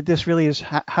 This really is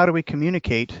how do we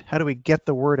communicate, how do we get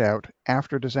the word out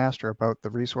after disaster about the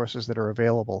resources that are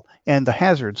available and the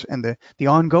hazards and the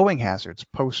ongoing hazards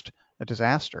post a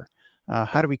disaster?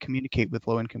 How do we communicate with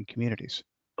low-income communities?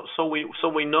 So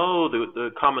we know the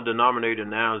common denominator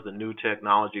now is the new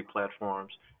technology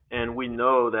platforms, and we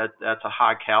know that that's a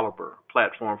high caliber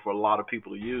platform for a lot of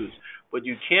people to use. But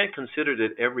you can't consider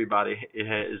that everybody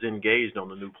is engaged on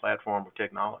the new platform or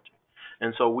technology.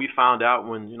 And so we found out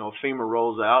when FEMA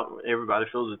rolls out, everybody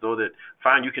feels as though that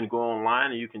fine, you can go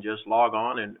online and you can just log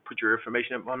on and put your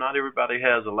information in. Well, not everybody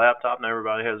has a laptop, not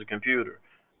everybody has a computer.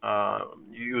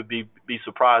 You would be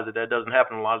surprised that doesn't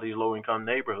happen in a lot of these low-income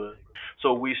neighborhoods.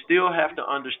 So we still have to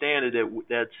understand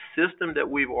that system that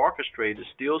we've orchestrated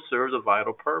still serves a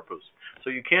vital purpose.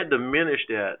 So you can't diminish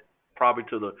that probably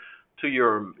to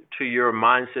your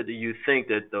mindset that you think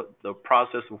that the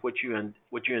process of what you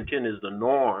intend is the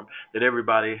norm, that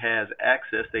everybody has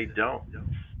access. They don't.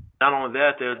 Not only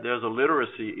that, there's a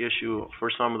literacy issue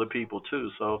for some of the people too.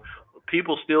 So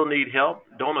people still need help.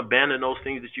 Don't abandon those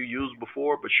things that you used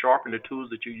before, but sharpen the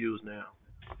tools that you use now.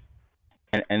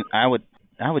 And I would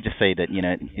just say that,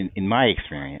 in my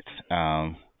experience,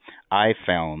 I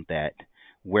found that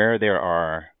where there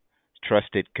are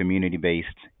trusted community-based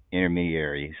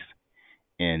intermediaries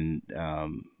in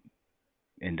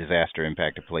disaster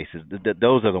impacted places,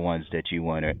 those are the ones that you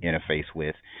want to interface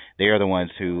with. They are the ones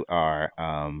who are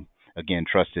again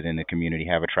trusted in the community,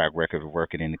 have a track record of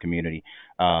working in the community,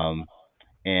 and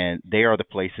they are the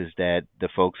places that the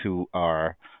folks who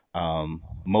are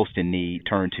most in need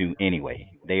turn to anyway.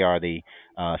 They are the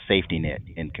safety net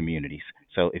in communities.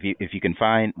 So if you can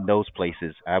find those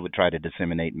places, I would try to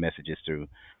disseminate messages through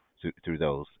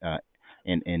those.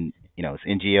 And it's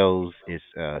NGOs, it's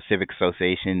civic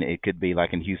association. It could be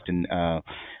like in Houston,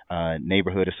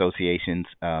 neighborhood associations,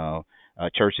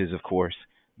 churches, of course.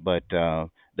 But the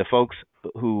folks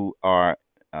who are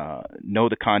know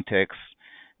the context,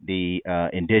 the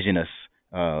indigenous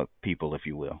people, if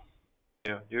you will.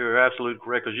 Yeah, you're absolutely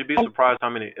correct. Because you'd be surprised how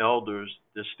many elders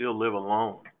that still live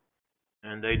alone,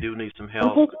 and they do need some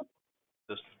help.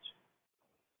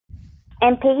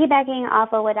 And piggybacking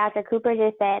off of what Dr. Cooper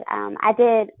just said, I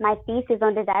did my thesis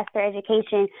on disaster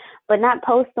education, but not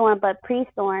post-storm, but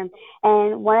pre-storm.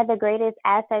 And one of the greatest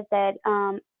assets that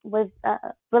was a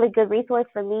really good resource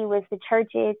for me was the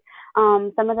churches,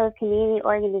 some of those community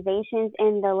organizations,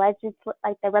 and the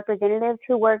representatives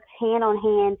who worked hand on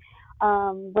hand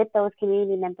with those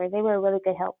community members. They were a really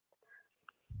good help.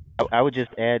 I would just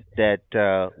add that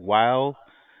while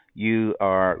you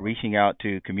are reaching out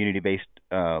to community-based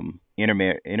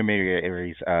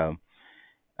intermediaries,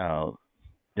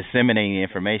 disseminating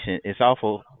information, it's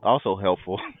also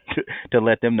helpful to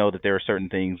let them know that there are certain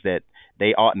things that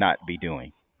they ought not be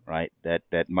doing, right?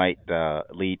 That might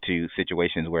lead to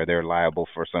situations where they're liable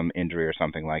for some injury or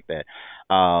something like that.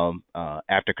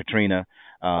 After Katrina,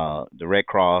 the Red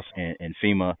Cross and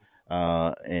FEMA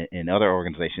and other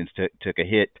organizations took a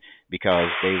hit because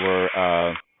they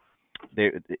were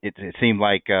it seemed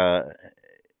like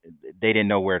they didn't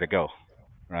know where to go,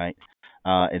 right?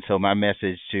 And so my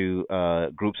message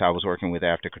to groups I was working with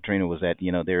after Katrina was that,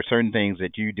 there are certain things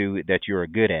that you do that you're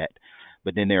good at,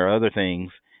 but then there are other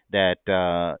things that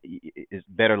is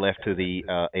better left to the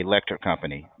electric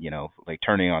company, like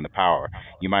turning on the power.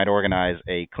 You might organize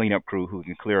a cleanup crew who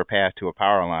can clear a path to a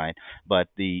power line, but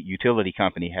the utility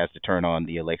company has to turn on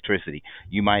the electricity.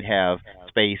 You might have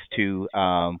space to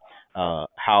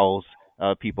house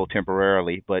people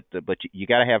temporarily, but you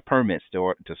got to have permits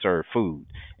to serve food,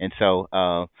 and so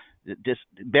just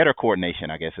better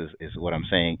coordination, I guess, is what I'm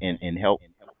saying, and help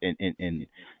in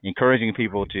encouraging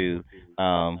people to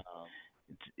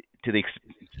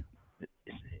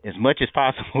as much as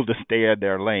possible to stay in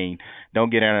their lane. Don't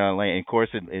get out of their lane. Of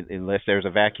course, unless there's a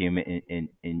vacuum and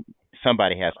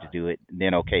somebody has to do it,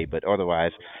 then okay. But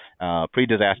otherwise,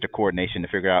 pre-disaster coordination to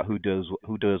figure out who does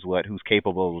what, who's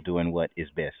capable of doing what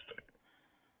is best.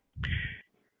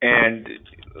 And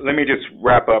let me just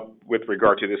wrap up with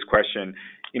regard to this question.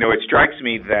 It strikes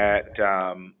me that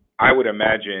I would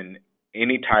imagine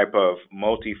any type of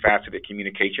multifaceted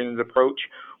communications approach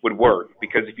would work,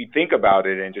 because if you think about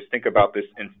it and just think about this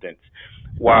instance,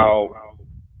 while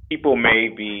people may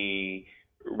be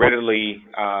readily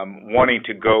wanting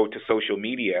to go to social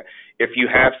media, if you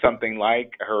have something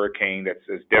like a hurricane that's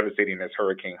as devastating as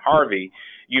Hurricane Harvey,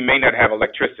 you may not have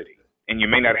electricity, and you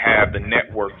may not have the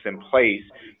networks in place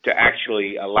to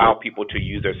actually allow people to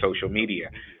use their social media.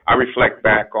 I reflect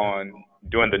back on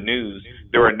during the news,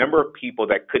 there were a number of people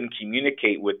that couldn't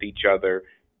communicate with each other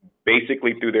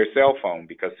basically through their cell phone,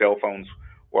 because cell phones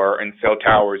and cell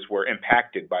towers were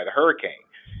impacted by the hurricane.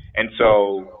 And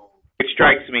so it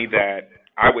strikes me that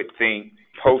I would think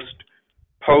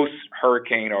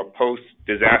post-hurricane or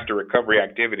post-disaster recovery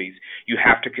activities, you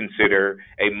have to consider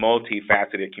a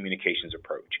multifaceted communications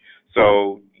approach.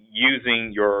 So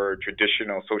using your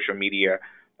traditional social media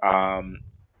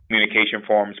communication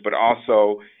forms, but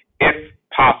also, if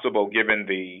possible, given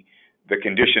the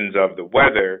conditions of the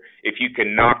weather, if you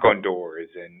can knock on doors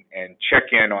and check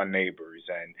in on neighbors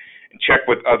and check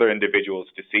with other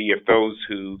individuals to see if those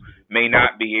who may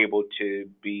not be able to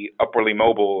be upwardly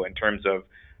mobile in terms of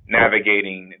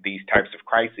navigating these types of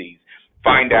crises,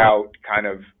 find out kind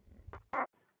of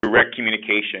direct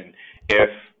communication if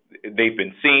they've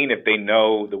been seen, if they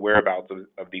know the whereabouts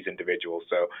of these individuals.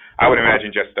 So I would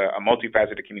imagine just a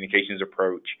multifaceted communications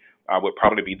approach would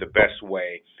probably be the best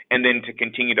way, and then to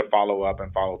continue to follow up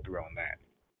and follow through on that.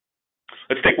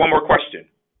 Let's take one more question,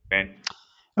 Ben.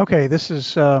 Okay, this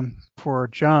is for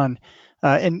John.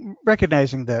 And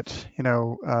recognizing that,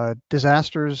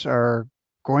 disasters are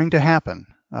going to happen,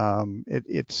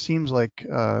 it seems like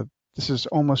this is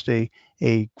almost a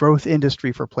growth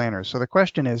industry for planners. So the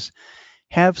question is,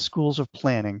 have schools of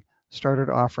planning started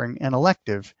offering an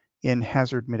elective in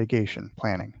hazard mitigation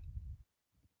planning?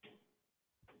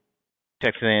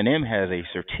 Texas A&M has a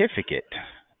certificate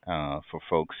for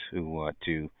folks who want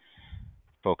to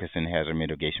focus in hazard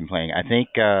mitigation planning. I think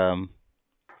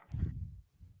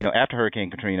after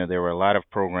Hurricane Katrina, there were a lot of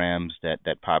programs that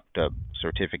popped up,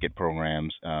 certificate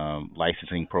programs,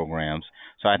 licensing programs.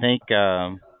 So I think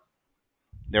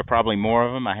there are probably more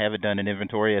of them. I haven't done an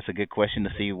inventory. That's a good question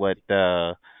to see what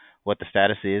the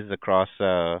status is across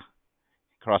the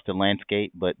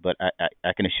landscape. But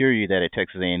I can assure you that at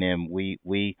Texas A&M, we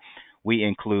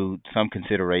include some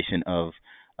consideration of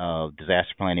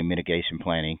disaster planning, mitigation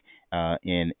planning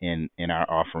in our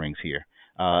offerings here.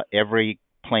 Every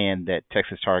plan that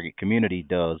Texas Target Community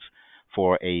does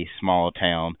for a small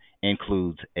town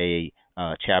includes a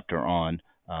chapter on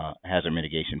hazard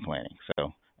mitigation planning.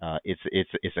 So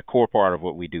it's a core part of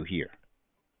what we do here,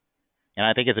 and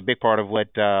I think it's a big part of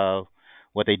what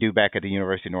they do back at the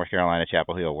University of North Carolina,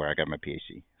 Chapel Hill, where I got my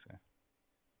PhD. So.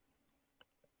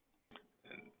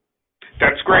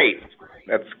 That's great.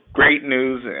 That's great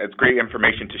news. It's great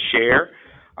information to share.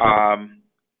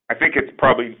 I think it's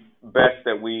probably best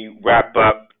that we wrap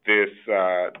up the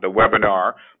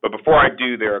webinar. But before I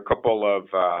do, there are a couple of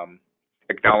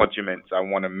acknowledgments I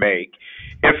want to make.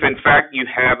 If, in fact, you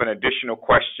have an additional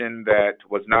question that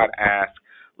was not asked,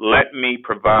 let me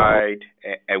provide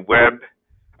a web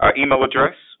email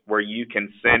address where you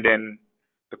can send in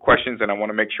the questions, and I want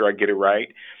to make sure I get it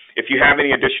right. If you have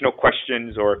any additional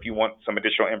questions or if you want some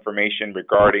additional information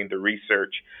regarding the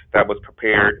research that was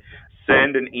prepared,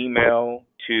 send an email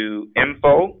to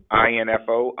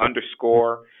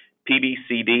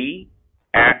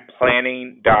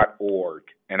info_PBCD@planning.org.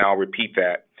 And I'll repeat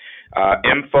that,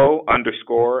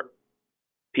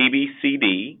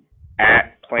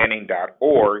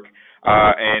 info_PBCD@planning.org.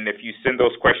 And if you send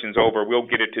those questions over, we'll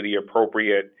get it to the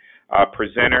appropriate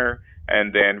presenter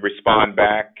and then respond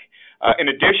back. In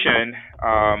addition,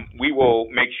 we will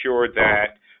make sure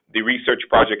that the research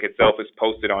project itself is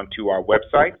posted onto our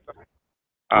website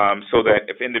so that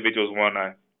if individuals want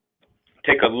to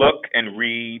take a look and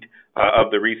read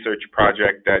of the research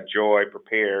project that Joy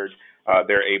prepared,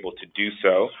 they're able to do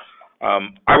so.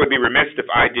 I would be remiss if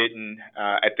I didn't,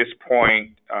 at this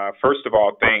point, first of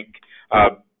all, thank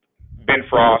Ben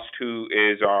Frost, who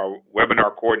is our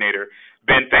webinar coordinator.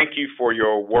 Ben, thank you for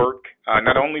your work,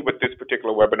 not only with this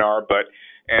particular webinar, but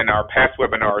in our past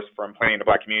webinars from Planning the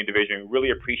Black Community Division.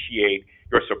 Really appreciate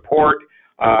your support,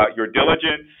 your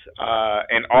diligence,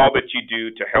 and all that you do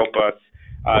to help us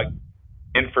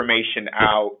information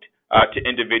out to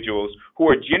individuals who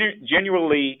are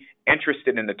genuinely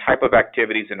interested in the type of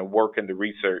activities and the work and the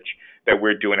research that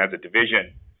we're doing as a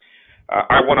division.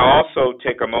 I want to also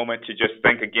take a moment to just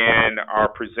thank again our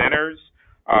presenters,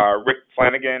 Rick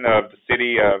Flanagan of the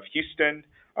City of Houston,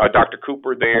 Dr.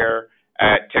 Cooper there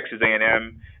at Texas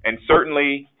A&M, and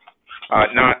certainly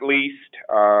not least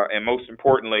and most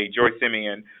importantly, Joy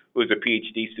Simeon, who is a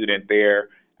PhD student there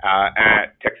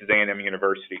at Texas A&M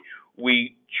University.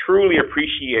 We truly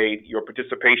appreciate your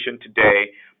participation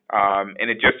today, and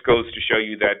it just goes to show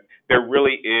you that there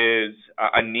really is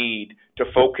a need to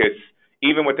focus,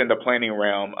 even within the planning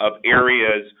realm, of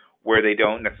areas where they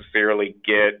don't necessarily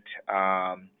get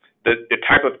the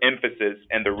type of emphasis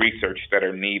and the research that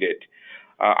are needed.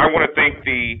 I want to thank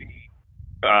the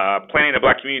Planning the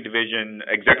Black Community Division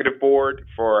Executive Board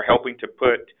for helping to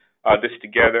put this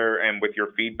together and with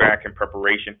your feedback and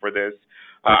preparation for this.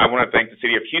 I want to thank the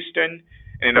City of Houston.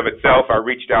 In and of itself, I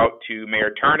reached out to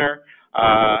Mayor Turner,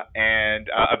 and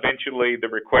eventually the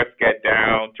request got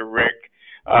down to Rick.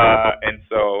 And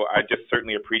so I just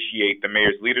certainly appreciate the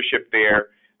mayor's leadership there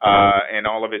and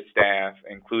all of his staff,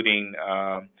 including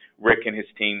Rick and his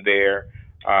team there.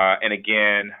 And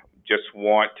again, just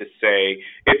want to say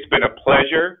it's been a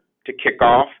pleasure to kick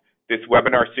off this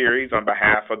webinar series on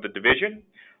behalf of the division.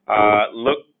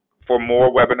 Look for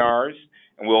more webinars,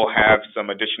 and we'll have some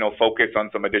additional focus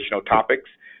on some additional topics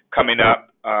coming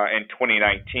up in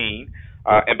 2019.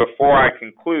 And before I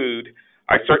conclude,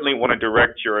 I certainly want to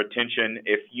direct your attention,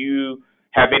 if you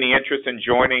have any interest in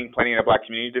joining Planning the Black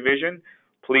Community Division,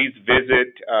 please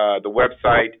visit the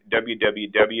website,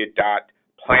 www.planning.org.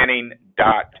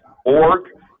 planning.org.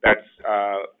 That's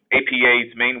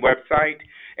APA's main website,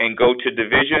 and go to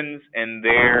divisions, and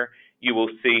there you will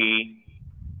see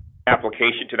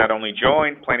application to not only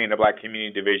join Planning the Black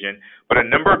Community Division, but a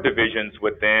number of divisions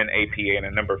within APA and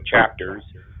a number of chapters.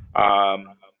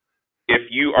 If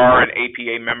you are an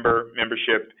APA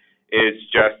membership is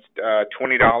just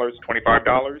 $20,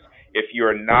 $25. If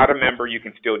you're not a member, you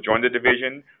can still join the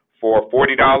division for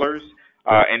 $40.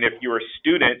 And if you're a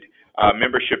student,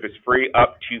 membership is free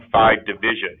up to 5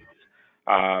 divisions.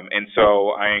 And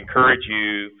so I encourage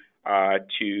you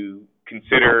to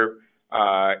consider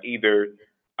either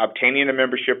obtaining a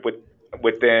membership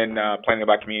within Planning the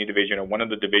Black Community Division or one of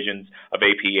the divisions of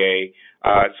APA,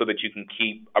 so that you can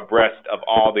keep abreast of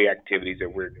all the activities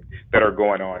that are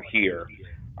going on here.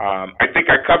 I think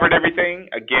I covered everything.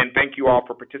 Again, thank you all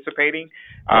for participating,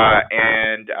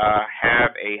 and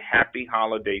have a happy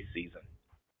holiday season.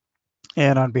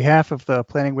 And on behalf of the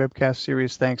Planning Webcast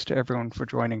series, thanks to everyone for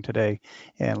joining today.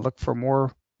 And look for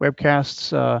more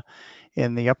webcasts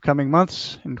in the upcoming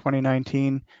months in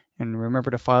 2019. And remember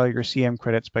to file your CM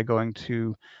credits by going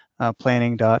to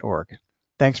planning.org.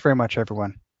 Thanks very much,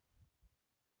 everyone.